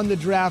Wolves won the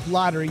draft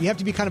lottery. You have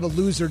to be kind of a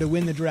loser to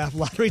win the draft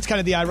lottery. It's kind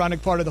of the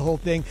ironic part of the whole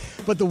thing.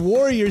 But the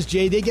Warriors,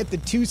 Jay, they get the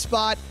 2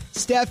 spot.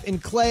 Steph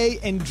and Clay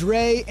and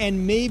Dre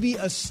and maybe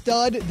a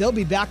stud. They'll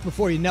be back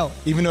before you know it.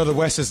 Even though the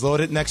West is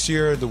loaded next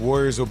year, the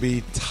Warriors will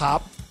be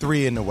top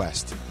 3 in the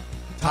West.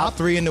 Top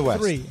 3 in the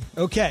West. 3.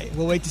 Okay.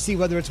 We'll wait to see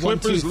whether it's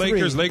Clippers, 1,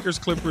 2, 3. Lakers,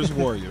 Clippers,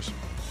 Warriors.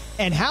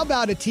 And how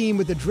about a team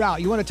with a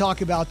drought? You want to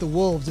talk about the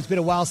Wolves. It's been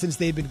a while since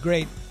they've been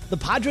great. The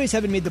Padres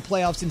haven't made the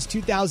playoffs since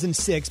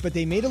 2006, but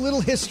they made a little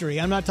history.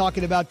 I'm not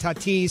talking about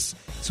Tatis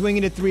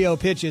swinging at 3-0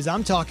 pitches.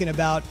 I'm talking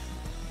about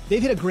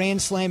they've hit a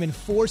grand slam in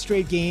 4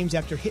 straight games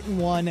after hitting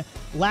one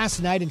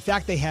last night. In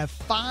fact, they have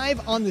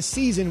 5 on the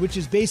season, which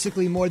is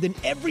basically more than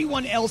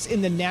everyone else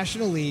in the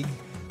National League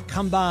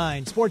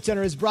combined.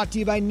 SportsCenter is brought to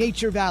you by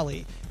Nature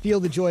Valley. Feel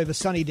the joy of a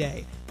sunny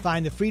day.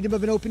 Find the freedom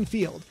of an open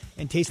field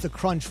and taste the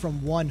crunch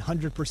from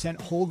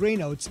 100% whole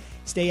grain oats.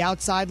 Stay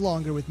outside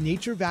longer with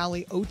Nature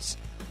Valley Oats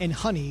and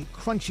Honey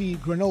Crunchy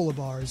Granola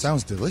Bars.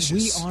 Sounds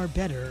delicious. We are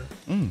better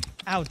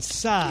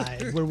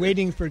outside. We're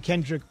waiting for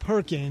Kendrick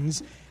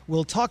Perkins.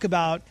 We'll talk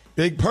about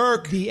Big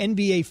Perk, the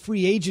NBA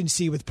free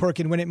agency with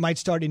Perkin when it might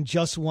start in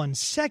just 1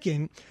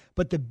 second.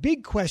 But the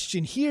big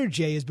question here,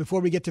 Jay, is before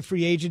we get to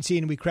free agency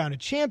and we crown a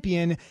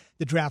champion,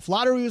 the draft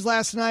lottery was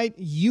last night.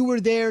 You were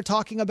there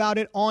talking about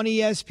it on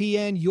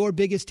ESPN. Your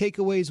biggest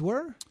takeaways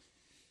were?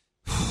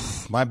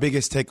 My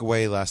biggest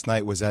takeaway last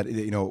night was that,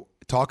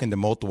 talking to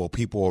multiple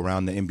people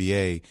around the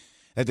NBA,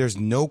 that there's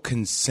no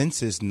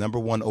consensus number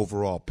 1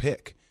 overall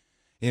pick.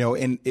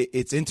 And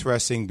it's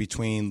interesting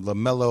between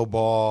LaMelo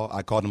Ball.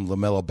 I called him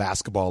LaMelo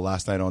Basketball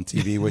last night on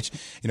TV, which,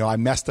 I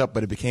messed up,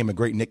 but it became a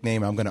great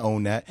nickname. I'm going to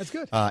own that. That's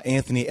good.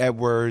 Anthony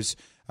Edwards,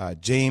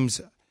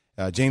 James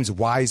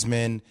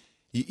Wiseman.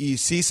 You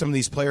see some of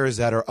these players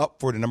that are up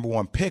for the number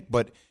 1 pick,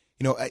 but,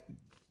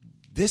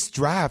 this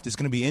draft is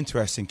going to be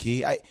interesting,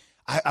 Key.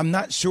 I'm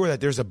not sure that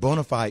there's a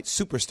bona fide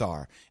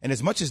superstar. And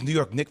as much as New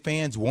York Knicks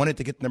fans wanted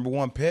to get the number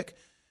 1 pick,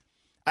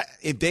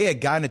 if they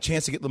had gotten a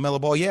chance to get LaMelo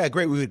Ball, yeah,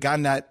 great, we would have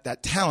gotten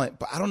that talent.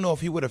 But I don't know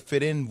if he would have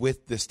fit in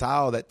with the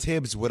style that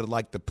Tibbs would have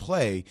liked to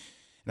play.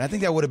 And I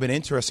think that would have been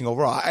interesting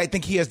overall. I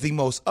think he has the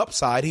most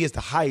upside. He has the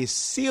highest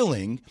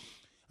ceiling.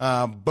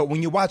 But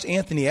when you watch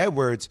Anthony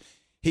Edwards,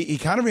 he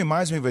kind of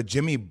reminds me of a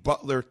Jimmy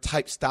Butler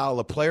type style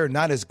of player,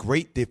 not as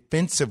great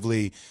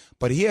defensively,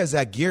 but he has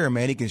that gear,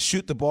 man. He can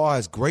shoot the ball,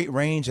 has great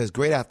range, has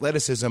great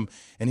athleticism,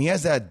 and he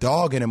has that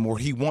dog in him where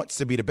he wants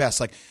to be the best.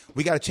 Like,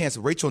 we got a chance.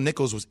 Rachel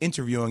Nichols was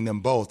interviewing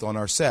them both on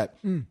our set,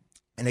 and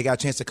they got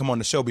a chance to come on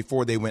the show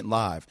before they went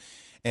live.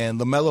 And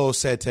LaMelo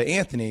said to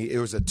Anthony, it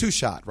was a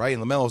 2-shot, right?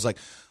 And LaMelo was like,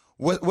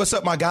 what's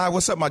up, my guy?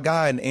 What's up, my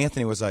guy? And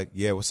Anthony was like,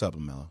 yeah, what's up,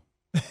 LaMelo?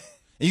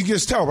 And you can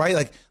just tell, right?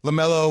 Like,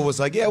 LaMelo was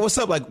like, yeah, what's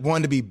up? Like,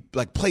 wanted to be,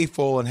 like,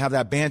 playful and have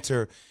that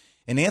banter.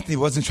 And Anthony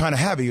wasn't trying to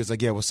have it. He was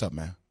like, yeah, what's up,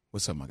 man?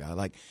 What's up, my guy?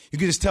 Like, you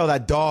could just tell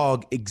that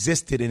dog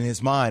existed in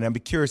his mind. I'd be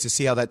curious to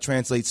see how that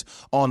translates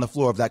on the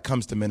floor if that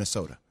comes to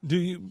Minnesota. Do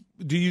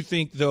you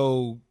think,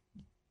 though,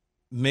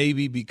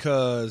 maybe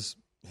because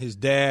his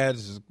dad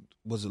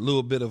was a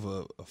little bit of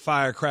a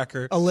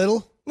firecracker? A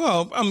little?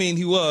 Well, I mean,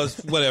 he was,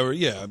 whatever,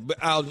 yeah. But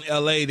out in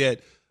L.A.,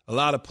 that a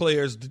lot of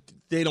players,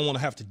 they don't want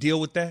to have to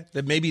deal with that.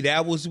 That maybe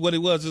that was what it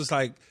was. It's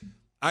like,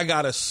 I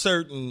got a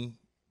certain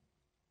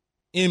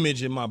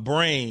image in my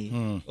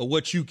brain of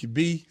what you could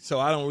be, so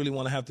I don't really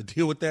want to have to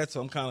deal with that.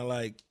 So I'm kind of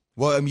like,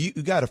 well, I mean,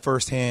 you got a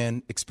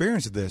firsthand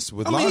experience of this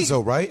with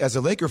Lonzo, right? As a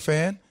Laker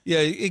fan, yeah,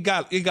 it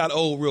got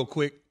old real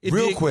quick. It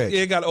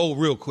got old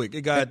real quick.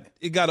 It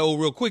got old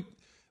real quick.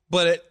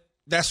 But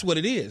that's what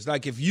it is.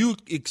 Like, if you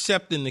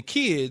accepting the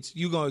kids,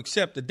 you're gonna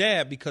accept the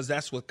dad because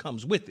that's what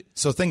comes with it.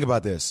 So think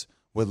about this: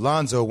 with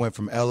Lonzo, went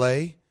from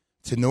L.A.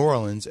 to New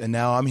Orleans, and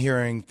now I'm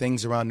hearing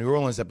things around New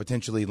Orleans that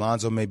potentially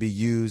Lonzo may be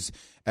used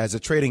as a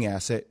trading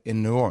asset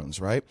in New Orleans,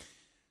 right?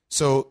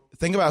 So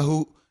think about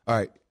all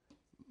right,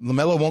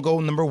 LaMelo won't go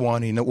number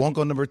 1. He won't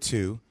go number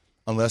 2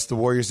 unless the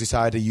Warriors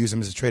decide to use him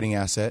as a trading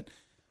asset.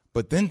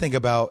 But then think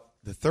about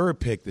the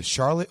 3rd pick, the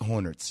Charlotte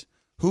Hornets.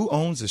 Who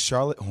owns the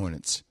Charlotte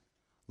Hornets?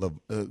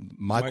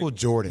 Michael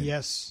Jordan.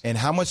 Yes. And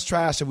how much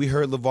trash have we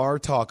heard LeVar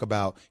talk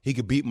about? He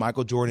could beat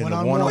Michael Jordan in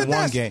a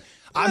one-on-one game.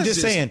 I'm just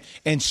saying,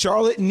 and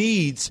Charlotte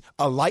needs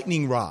a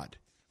lightning rod,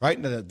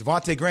 right?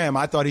 Devontae Graham,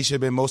 I thought he should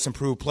have been most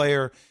improved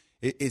player.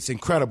 It's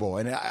incredible.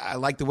 And I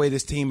like the way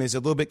this team is a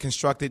little bit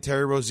constructed.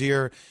 Terry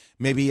Rozier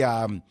maybe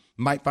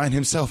might find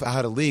himself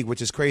out of the league,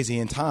 which is crazy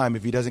in time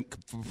if he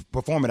doesn't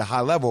perform at a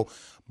high level.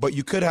 But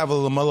you could have a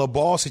LaMelo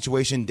Ball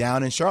situation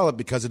down in Charlotte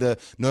because of the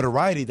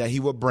notoriety that he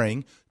would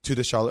bring to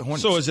the Charlotte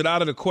Hornets. So is it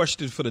out of the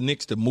question for the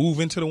Knicks to move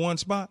into the 1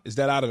 spot? Is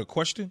that out of the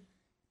question?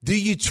 Do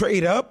you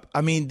trade up?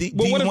 I mean, do you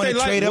want to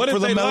trade up for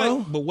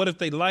LaMelo? But what if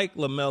they like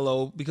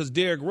LaMelo? Because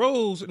Derrick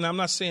Rose, and I'm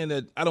not saying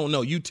that, I don't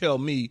know, you tell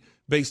me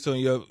based on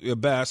your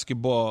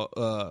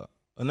basketball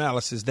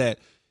analysis that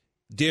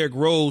Derrick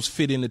Rose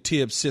fit in the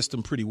Tibbs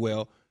system pretty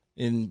well,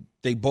 and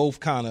they both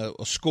kind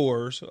of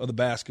scorers of the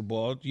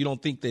basketball. You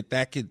don't think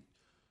that could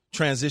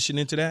transition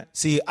into that?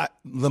 See,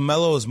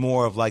 LaMelo is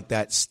more of like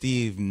that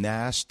Steve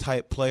Nash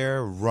type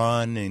player,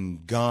 run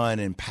and gun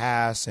and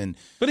pass.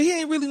 But he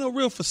ain't really no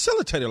real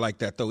facilitator like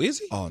that, though, is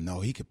he? Oh,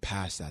 no, he could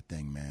pass that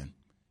thing, man.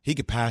 He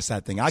could pass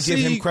that thing. I give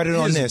him credit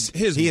on this.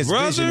 His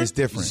brother, vision is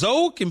different.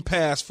 Zoe can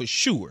pass for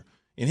sure,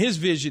 and his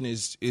vision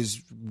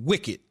is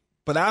wicked.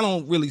 But I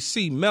don't really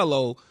see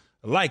Melo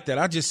like that.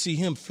 I just see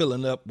him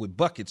filling up with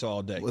buckets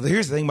all day. Well,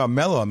 here's the thing about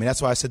Melo. I mean,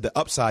 that's why I said the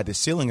upside, the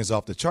ceiling is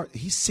off the chart.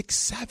 He's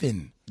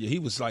 6'7". Yeah, he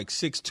was like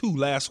 6'2"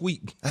 last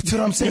week. That's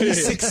what I'm saying.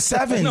 He's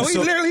 6'7". No, he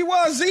literally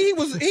was.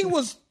 He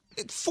was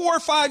 4 or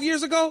 5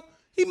 years ago.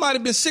 He might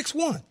have been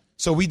 6'1".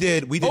 So we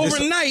did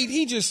overnight.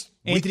 He just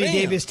Anthony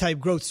Davis type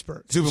growth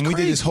spurt. Zubin, we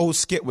did this whole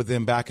skit with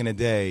him back in the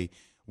day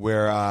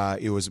where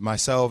it was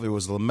myself, it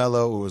was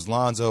LaMelo, it was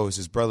Lonzo, it was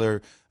his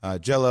brother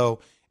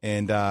Jello,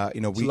 and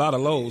it's a lot of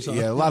lows. Huh?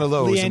 Yeah, a lot of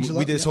lows. LiAngelo,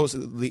 we did this whole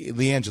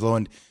LiAngelo,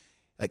 and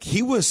like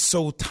he was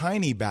so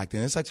tiny back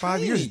then. It's like 5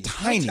 years,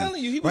 tiny. I'm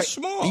telling you, he was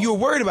small. And you were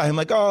worried about him,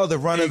 like, oh, the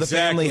run of the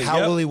family. How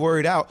yep. will he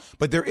worried out?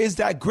 But there is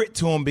that grit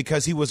to him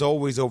because he was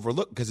always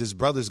overlooked because his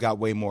brothers got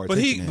way more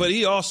attention. But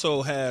he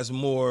also has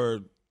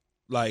more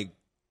like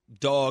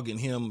dog in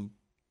him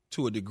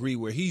to a degree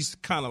where he's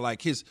kind of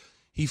like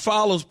he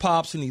follows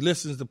Pops and he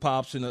listens to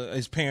Pops and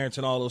his parents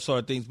and all those sort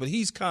of things, but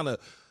he's kind of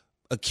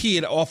a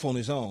kid off on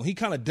his own. He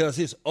kind of does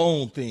his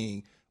own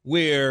thing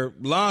where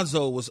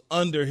Lonzo was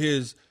under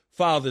his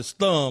father's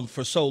thumb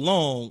for so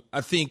long.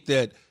 I think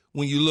that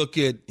when you look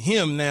at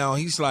him now,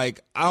 he's like,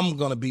 I'm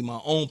going to be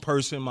my own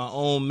person, my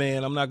own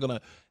man. I'm not going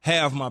to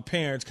have my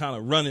parents kind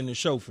of running the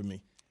show for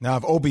me. Now,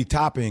 if Obi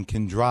Toppin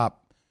can drop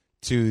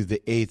to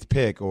the 8th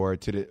pick or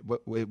to the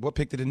what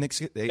pick did the Knicks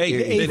get? The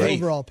eighth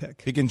overall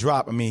pick. He can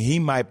drop. I mean, he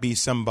might be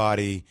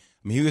somebody.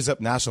 I mean, he was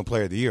up National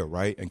Player of the Year,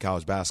 right, in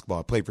college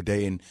basketball. Played for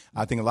Dayton.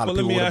 I think a lot of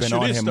people would have been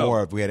on him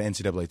more if we had an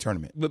NCAA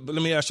tournament. But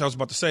let me ask you, I was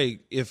about to say,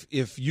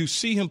 if you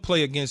see him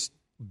play against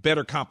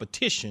better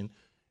competition,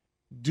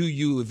 do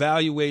you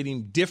evaluate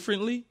him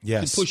differently?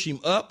 Yes. To push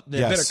him up?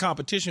 That better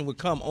competition would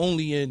come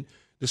only in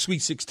the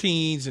Sweet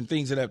 16s and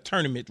things of that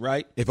tournament,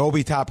 right? If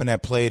Obi Toppin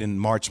had played in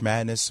March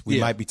Madness, we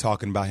might be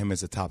talking about him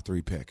as a top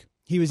 3 pick.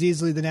 He was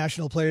easily the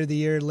National Player of the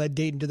Year, led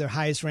Dayton to their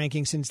highest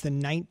ranking since the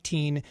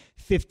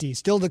 1950s.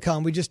 Still to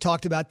come, we just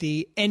talked about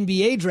the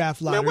NBA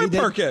draft lottery. Man,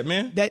 where Perk at,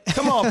 man?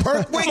 Come on,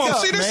 Perk, wake up,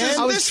 see, man.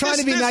 I was trying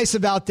to be nice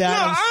about that.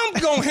 No, I'm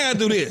going to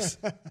handle this.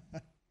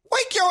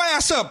 Wake your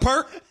ass up,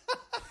 Perk.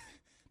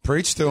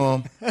 Preach to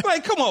him.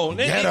 Like, come on.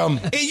 Get him.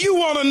 And you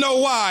want to know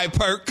why,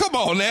 Perk. Come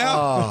on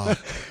now.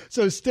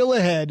 So still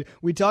ahead,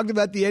 we talked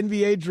about the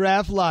NBA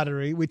draft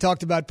lottery. We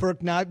talked about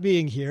Perk not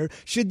being here.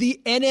 Should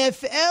the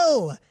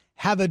NFL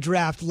have a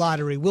draft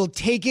lottery? We'll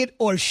take it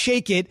or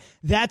shake it.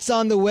 That's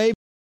on the way.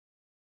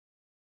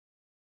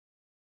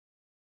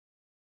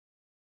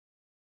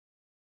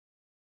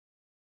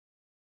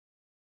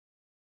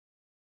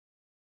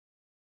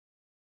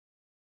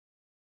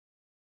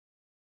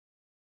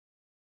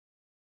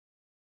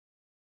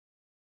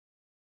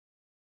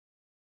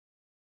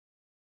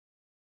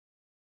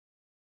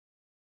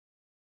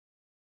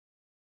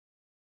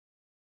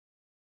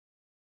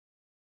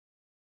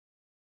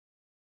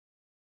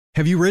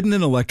 Have you ridden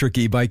an electric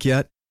e-bike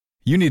yet?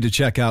 You need to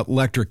check out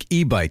Electric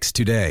E-Bikes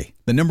today,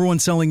 the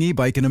 #1 selling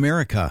e-bike in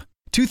America.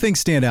 2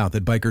 things stand out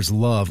that bikers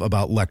love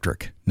about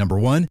Electric. Number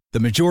 1, the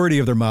majority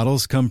of their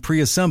models come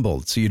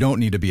pre-assembled, so you don't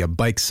need to be a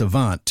bike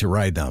savant to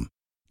ride them.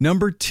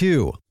 Number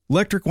 2,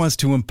 Electric wants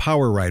to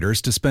empower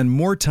riders to spend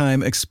more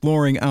time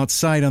exploring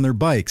outside on their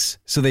bikes,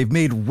 so they've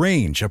made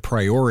range a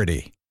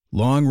priority.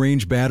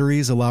 Long-range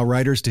batteries allow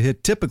riders to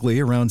hit typically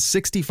around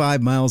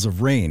 65 miles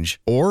of range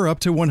or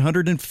up to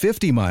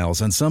 150 miles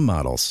on some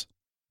models.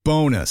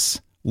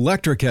 Bonus,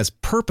 Electric has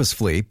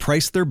purposefully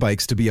priced their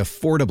bikes to be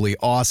affordably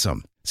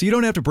awesome, so you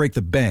don't have to break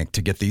the bank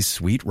to get these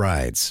sweet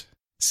rides.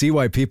 See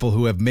why people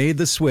who have made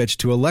the switch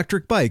to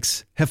electric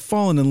bikes have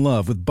fallen in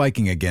love with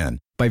biking again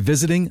by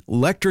visiting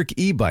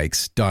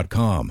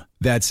lectricebikes.com.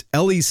 That's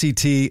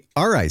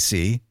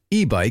LECTRIC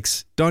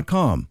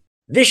ebikes.com.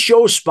 This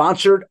show is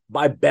sponsored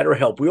by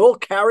BetterHelp. We all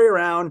carry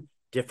around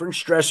different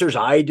stressors.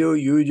 I do,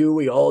 you do,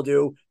 we all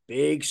do,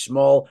 big,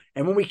 small.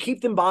 And when we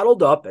keep them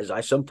bottled up, as I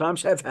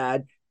sometimes have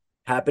had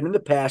happen in the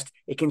past,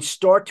 it can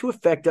start to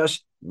affect us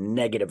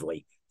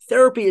negatively.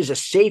 Therapy is a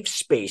safe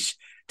space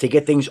to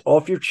get things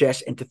off your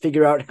chest and to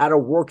figure out how to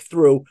work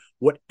through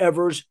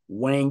whatever's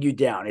weighing you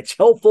down. It's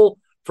helpful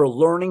for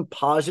learning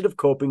positive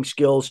coping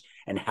skills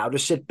and how to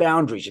set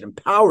boundaries. It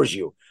empowers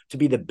you to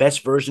be the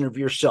best version of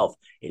yourself.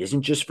 It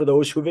isn't just for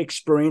those who've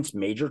experienced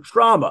major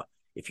trauma.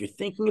 If you're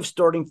thinking of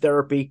starting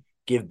therapy,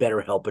 give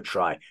BetterHelp a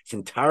try. It's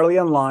entirely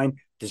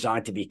online,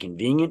 designed to be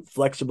convenient,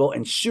 flexible,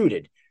 and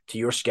suited to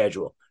your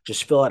schedule.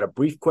 Just fill out a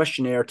brief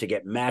questionnaire to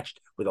get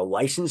matched with a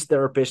licensed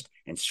therapist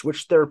and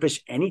switch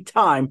therapists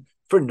anytime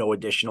for no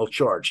additional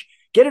charge.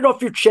 Get it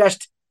off your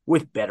chest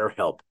with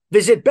BetterHelp.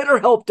 Visit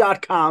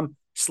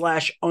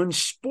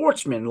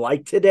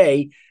BetterHelp.com/unsportsmanlike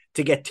today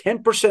to get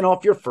 10%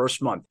 off your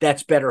first month.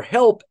 That's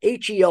BetterHelp,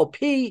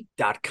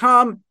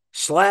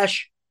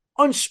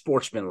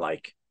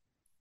 HELP.com/unsportsmanlike.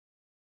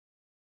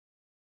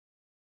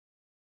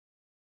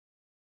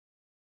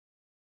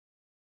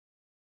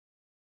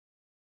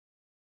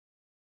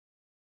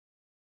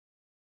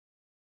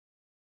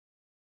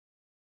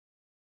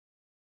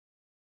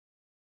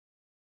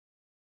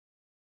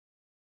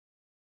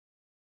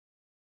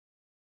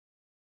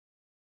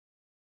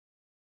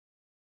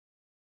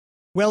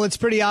 Well, it's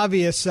pretty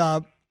obvious.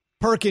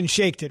 Perkins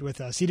shaked it with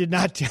us. He did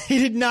not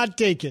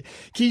take it.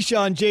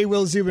 Keyshawn, J.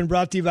 Will, Zubin,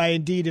 brought to you by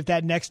Indeed. If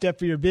that next step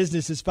for your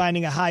business is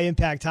finding a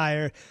high-impact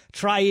hire,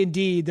 try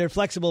Indeed. Their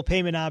flexible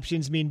payment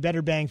options mean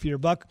better bang for your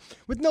buck.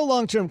 With no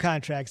long-term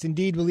contracts,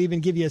 Indeed will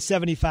even give you a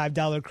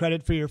 $75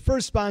 credit for your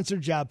first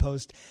sponsored job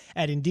post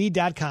at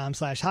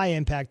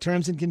Indeed.com/high-impact.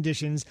 Terms and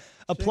conditions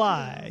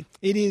apply.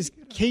 It is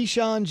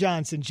Keyshawn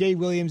Johnson, Jay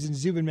Williams, and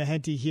Zubin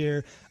Mehenti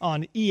here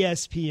on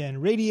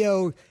ESPN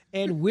Radio.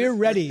 And we're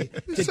ready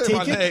to say take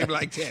my it. name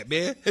like that,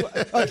 man.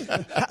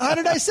 How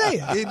did I say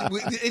it?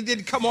 It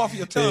didn't come off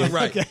your tongue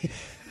right. Okay.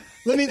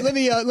 Let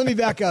me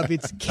back up.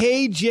 It's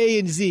K, J,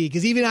 and Z,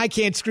 because even I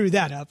can't screw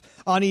that up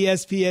on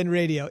ESPN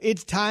Radio.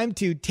 It's time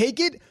to take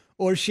it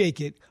or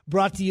shake it.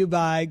 Brought to you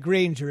by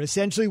Grainger.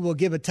 Essentially, we'll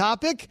give a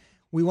topic.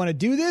 We want to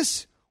do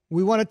this.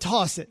 We want to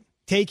toss it.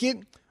 Take it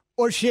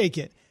or shake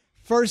it.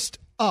 First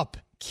up,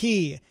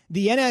 Key.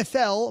 The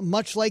NFL,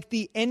 much like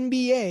the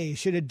NBA,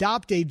 should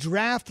adopt a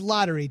draft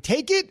lottery.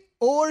 Take it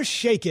or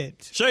shake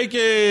it. Shake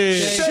it.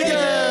 Shake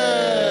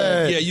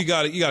it. Yeah, you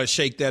got to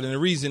shake that. And the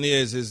reason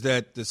is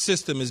that the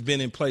system has been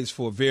in place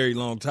for a very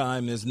long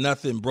time. There's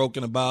nothing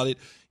broken about it.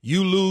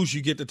 You lose,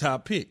 you get the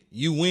top pick.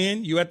 You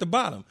win, you at the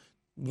bottom.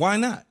 Why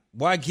not?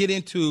 Why get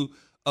into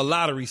a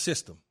lottery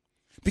system?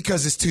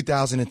 Because it's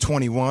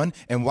 2021,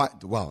 and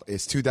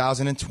it's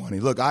 2020.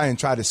 Look, I ain't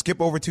tried to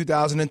skip over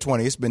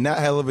 2020. It's been that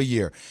hell of a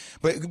year.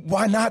 But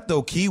why not,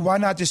 though, Key? Why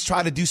not just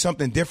try to do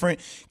something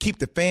different, keep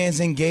the fans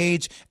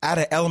engaged, add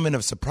an element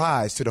of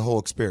surprise to the whole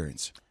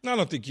experience? No, I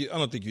don't think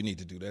you need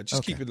to do that.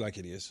 Just keep it like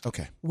it is.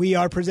 Okay. We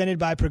are presented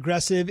by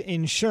Progressive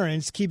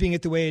Insurance. Keeping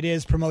it the way it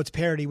is promotes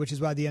parity, which is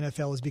why the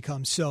NFL has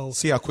become so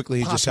See how quickly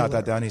he popular. just shot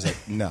that down? He's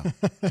like, no,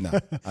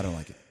 I don't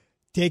like it.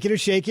 Take it or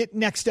shake it.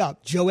 Next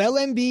up, Joel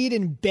Embiid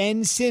and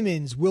Ben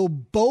Simmons will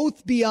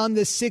both be on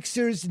the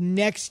Sixers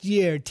next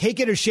year. Take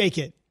it or shake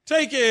it.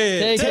 Take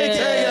it. Take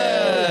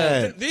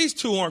it. These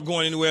two aren't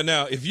going anywhere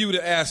now. If you would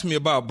have asked me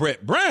about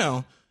Brett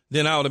Brown,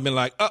 then I would have been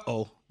like,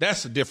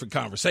 that's a different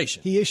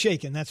conversation. He is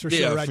shaking, that's for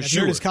sure. Right for now.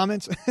 sure. Heard his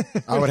comments?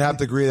 I would have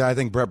to agree that I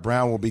think Brett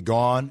Brown will be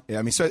gone.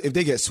 I mean, so if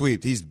they get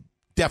swept, he's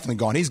definitely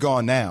gone. He's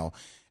gone now.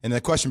 And the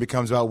question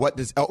becomes about what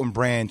does Elton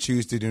Brand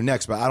choose to do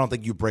next? But I don't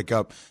think you break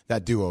up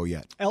that duo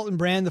yet. Elton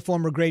Brand, the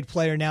former great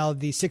player, now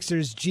the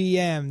Sixers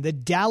GM. The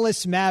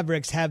Dallas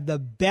Mavericks have the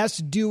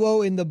best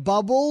duo in the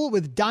bubble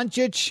with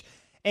Doncic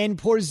and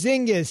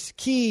Porzingis.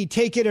 Key,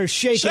 take it or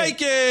shake it.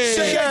 Shake it.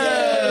 Shake it.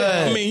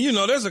 I mean,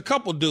 there's a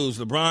couple dudes,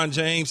 LeBron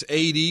James,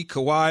 AD,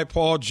 Kawhi,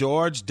 Paul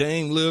George,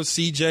 Dame, Liv,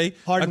 CJ.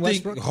 Harden,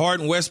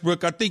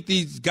 Westbrook. I think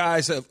these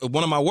guys have,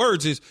 one of my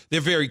words is they're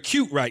very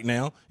cute right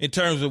now in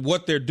terms of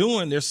what they're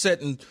doing. They're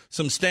setting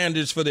some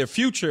standards for their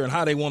future and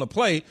how they want to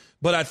play.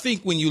 But I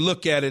think when you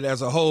look at it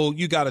as a whole,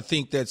 you got to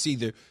think that's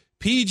either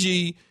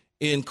PG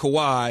and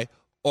Kawhi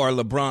or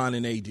LeBron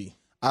and AD.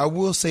 I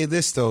will say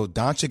this, though.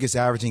 Doncic is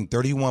averaging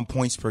 31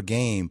 points per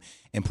game,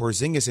 and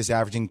Porzingis is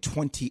averaging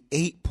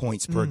 28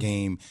 points per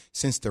game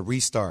since the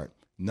restart.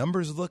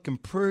 Numbers looking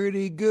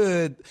pretty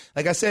good.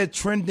 Like I said,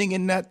 trending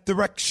in that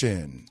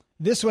direction.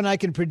 This one I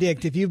can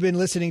predict. If you've been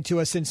listening to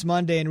us since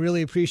Monday, and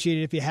really appreciate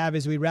it if you have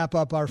as we wrap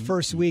up our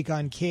first week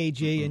on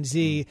KJ and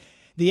Z,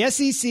 the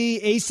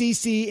SEC,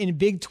 ACC, and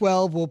Big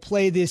 12 will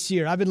play this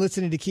year. I've been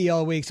listening to Key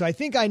all week, so I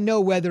think I know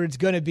whether it's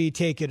going to be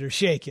take it or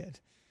shake it.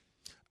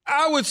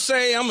 I would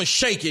say I'm going to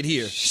shake it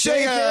here.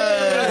 Shake it!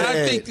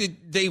 I think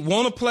that they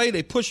want to play.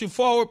 They push it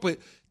forward. But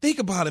think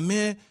about it,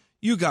 man.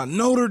 You got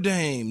Notre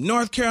Dame,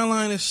 North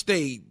Carolina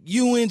State,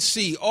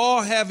 UNC,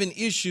 all having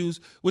issues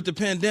with the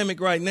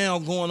pandemic right now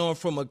going on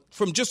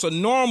from just a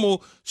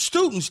normal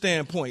student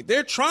standpoint.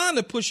 They're trying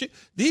to push it.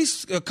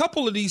 A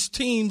couple of these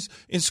teams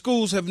and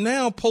schools have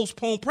now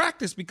postponed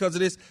practice because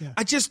of this. Yeah.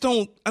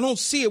 I don't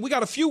see it. We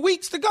got a few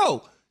weeks to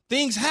go.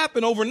 Things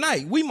happen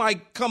overnight. We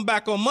might come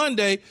back on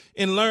Monday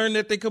and learn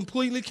that they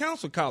completely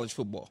canceled college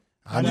football.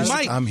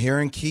 I'm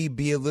hearing Key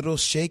be a little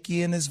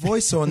shaky in his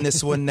voice on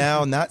this one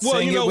now, not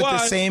saying it with the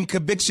same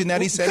conviction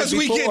that he said it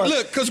before.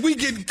 Because we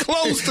get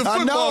close to football.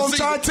 I know, I'm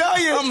trying to tell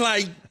you. I'm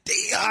like,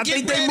 I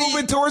think they're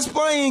moving towards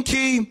playing,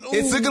 Key. Ooh.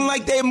 It's looking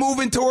like they're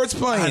moving towards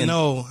playing. I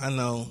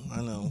know.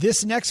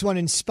 This next one,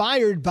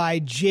 inspired by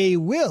Jay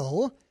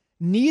Will,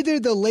 neither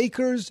the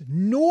Lakers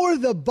nor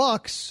the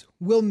Bucks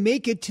will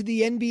make it to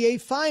the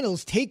NBA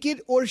Finals. Take it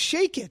or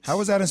shake it. How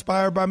was that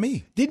inspired by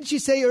me? Didn't you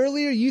say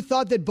earlier you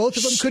thought that both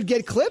of them could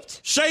get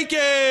clipped? Shake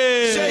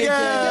it! Shake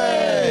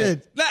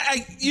it!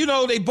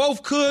 They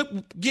both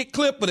could get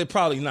clipped, but it's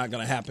probably not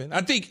going to happen.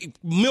 I think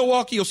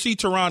Milwaukee will see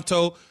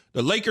Toronto.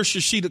 The Lakers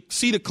should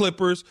see the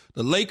Clippers.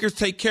 The Lakers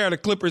take care of the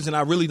Clippers, and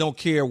I really don't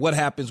care what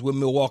happens with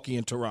Milwaukee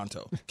and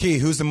Toronto. Key,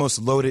 who's the most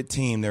loaded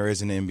team there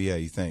is in the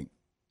NBA, you think?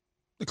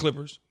 The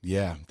Clippers.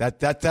 Yeah,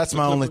 that's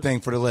my only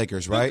thing for the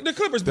Lakers, right? The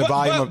Clippers.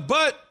 The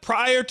but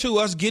prior to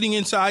us getting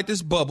inside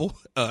this bubble,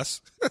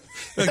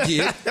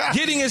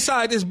 getting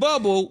inside this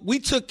bubble, we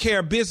took care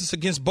of business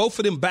against both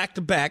of them back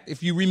to back,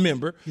 if you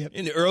remember,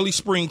 in the early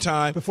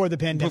springtime. Before the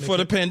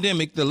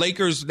pandemic. The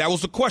Lakers, that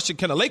was the question.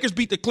 Can the Lakers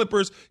beat the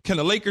Clippers? Can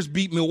the Lakers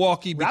beat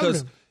Milwaukee?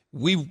 Because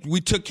we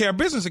took care of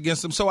business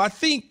against them. So I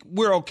think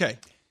we're okay.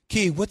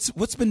 Key, what's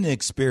been the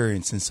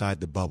experience inside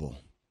the bubble?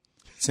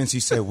 Since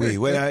you said we.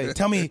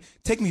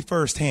 Take me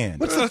firsthand.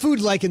 What's the food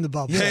like in the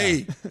bubble?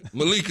 Hey,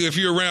 Malika, if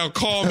you're around,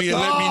 call me and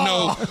let me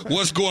know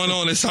what's going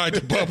on inside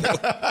the bubble.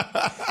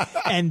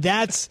 And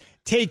that's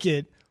take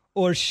it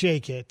or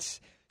shake it.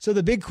 So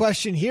the big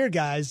question here,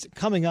 guys,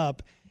 coming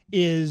up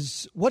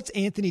is what's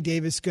Anthony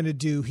Davis going to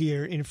do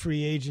here in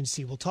free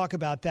agency? We'll talk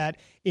about that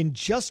in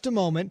just a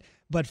moment.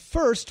 But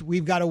first,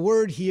 we've got a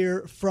word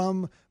here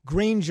from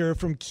Granger,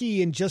 from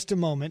Key in just a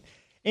moment.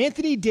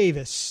 Anthony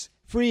Davis,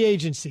 free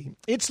agency.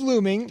 It's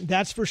looming,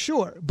 that's for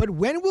sure. But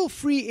when will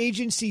free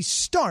agency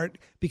start?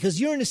 Because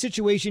you're in a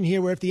situation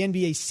here where if the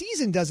NBA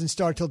season doesn't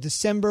start till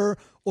December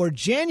or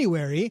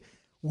January,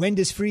 when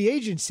does free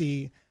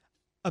agency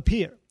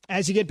appear?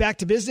 As you get back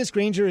to business,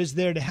 Granger is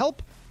there to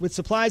help with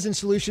supplies and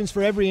solutions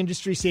for every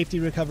industry,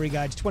 safety, recovery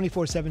guides,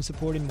 24/7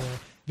 support and more.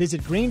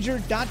 Visit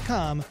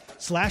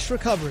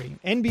Granger.com/recovery.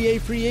 NBA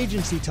free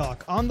agency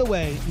talk on the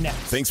way next.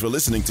 Thanks for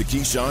listening to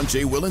Keyshawn,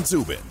 J. Will, and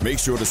Zubin. Make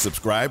sure to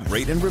subscribe,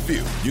 rate, and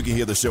review. You can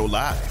hear the show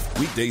live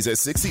weekdays at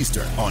 6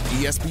 Eastern on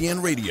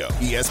ESPN Radio,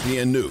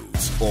 ESPN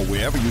News, or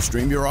wherever you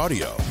stream your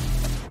audio.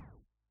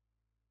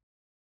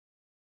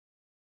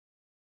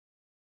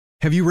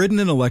 Have you ridden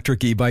an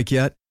electric e-bike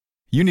yet?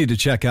 You need to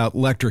check out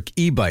Electric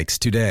E-Bikes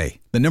today,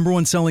 the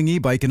 #1 selling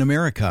e-bike in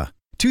America.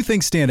 Two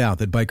things stand out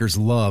that bikers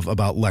love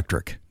about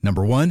Electric.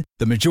 Number one,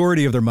 the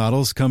majority of their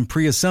models come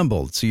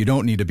pre-assembled, so you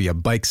don't need to be a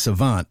bike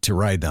savant to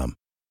ride them.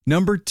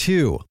 Number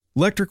two,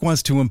 Electric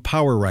wants to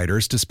empower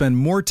riders to spend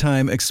more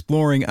time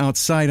exploring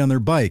outside on their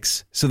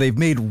bikes, so they've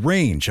made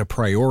range a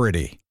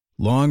priority.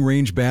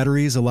 Long-range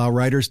batteries allow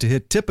riders to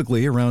hit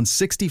typically around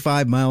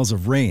 65 miles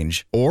of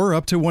range, or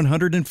up to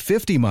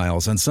 150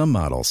 miles on some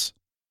models.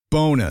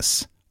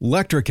 Bonus,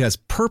 Electric has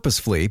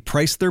purposefully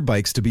priced their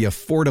bikes to be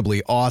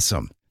affordably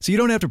awesome, so you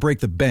don't have to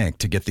break the bank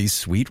to get these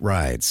sweet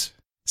rides.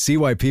 See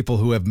why people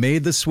who have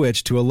made the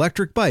switch to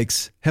electric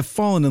bikes have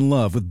fallen in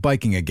love with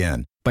biking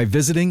again by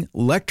visiting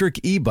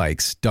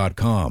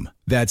electricebikes.com.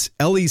 That's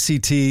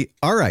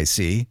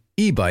LECTRIC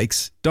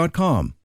ebikes.com.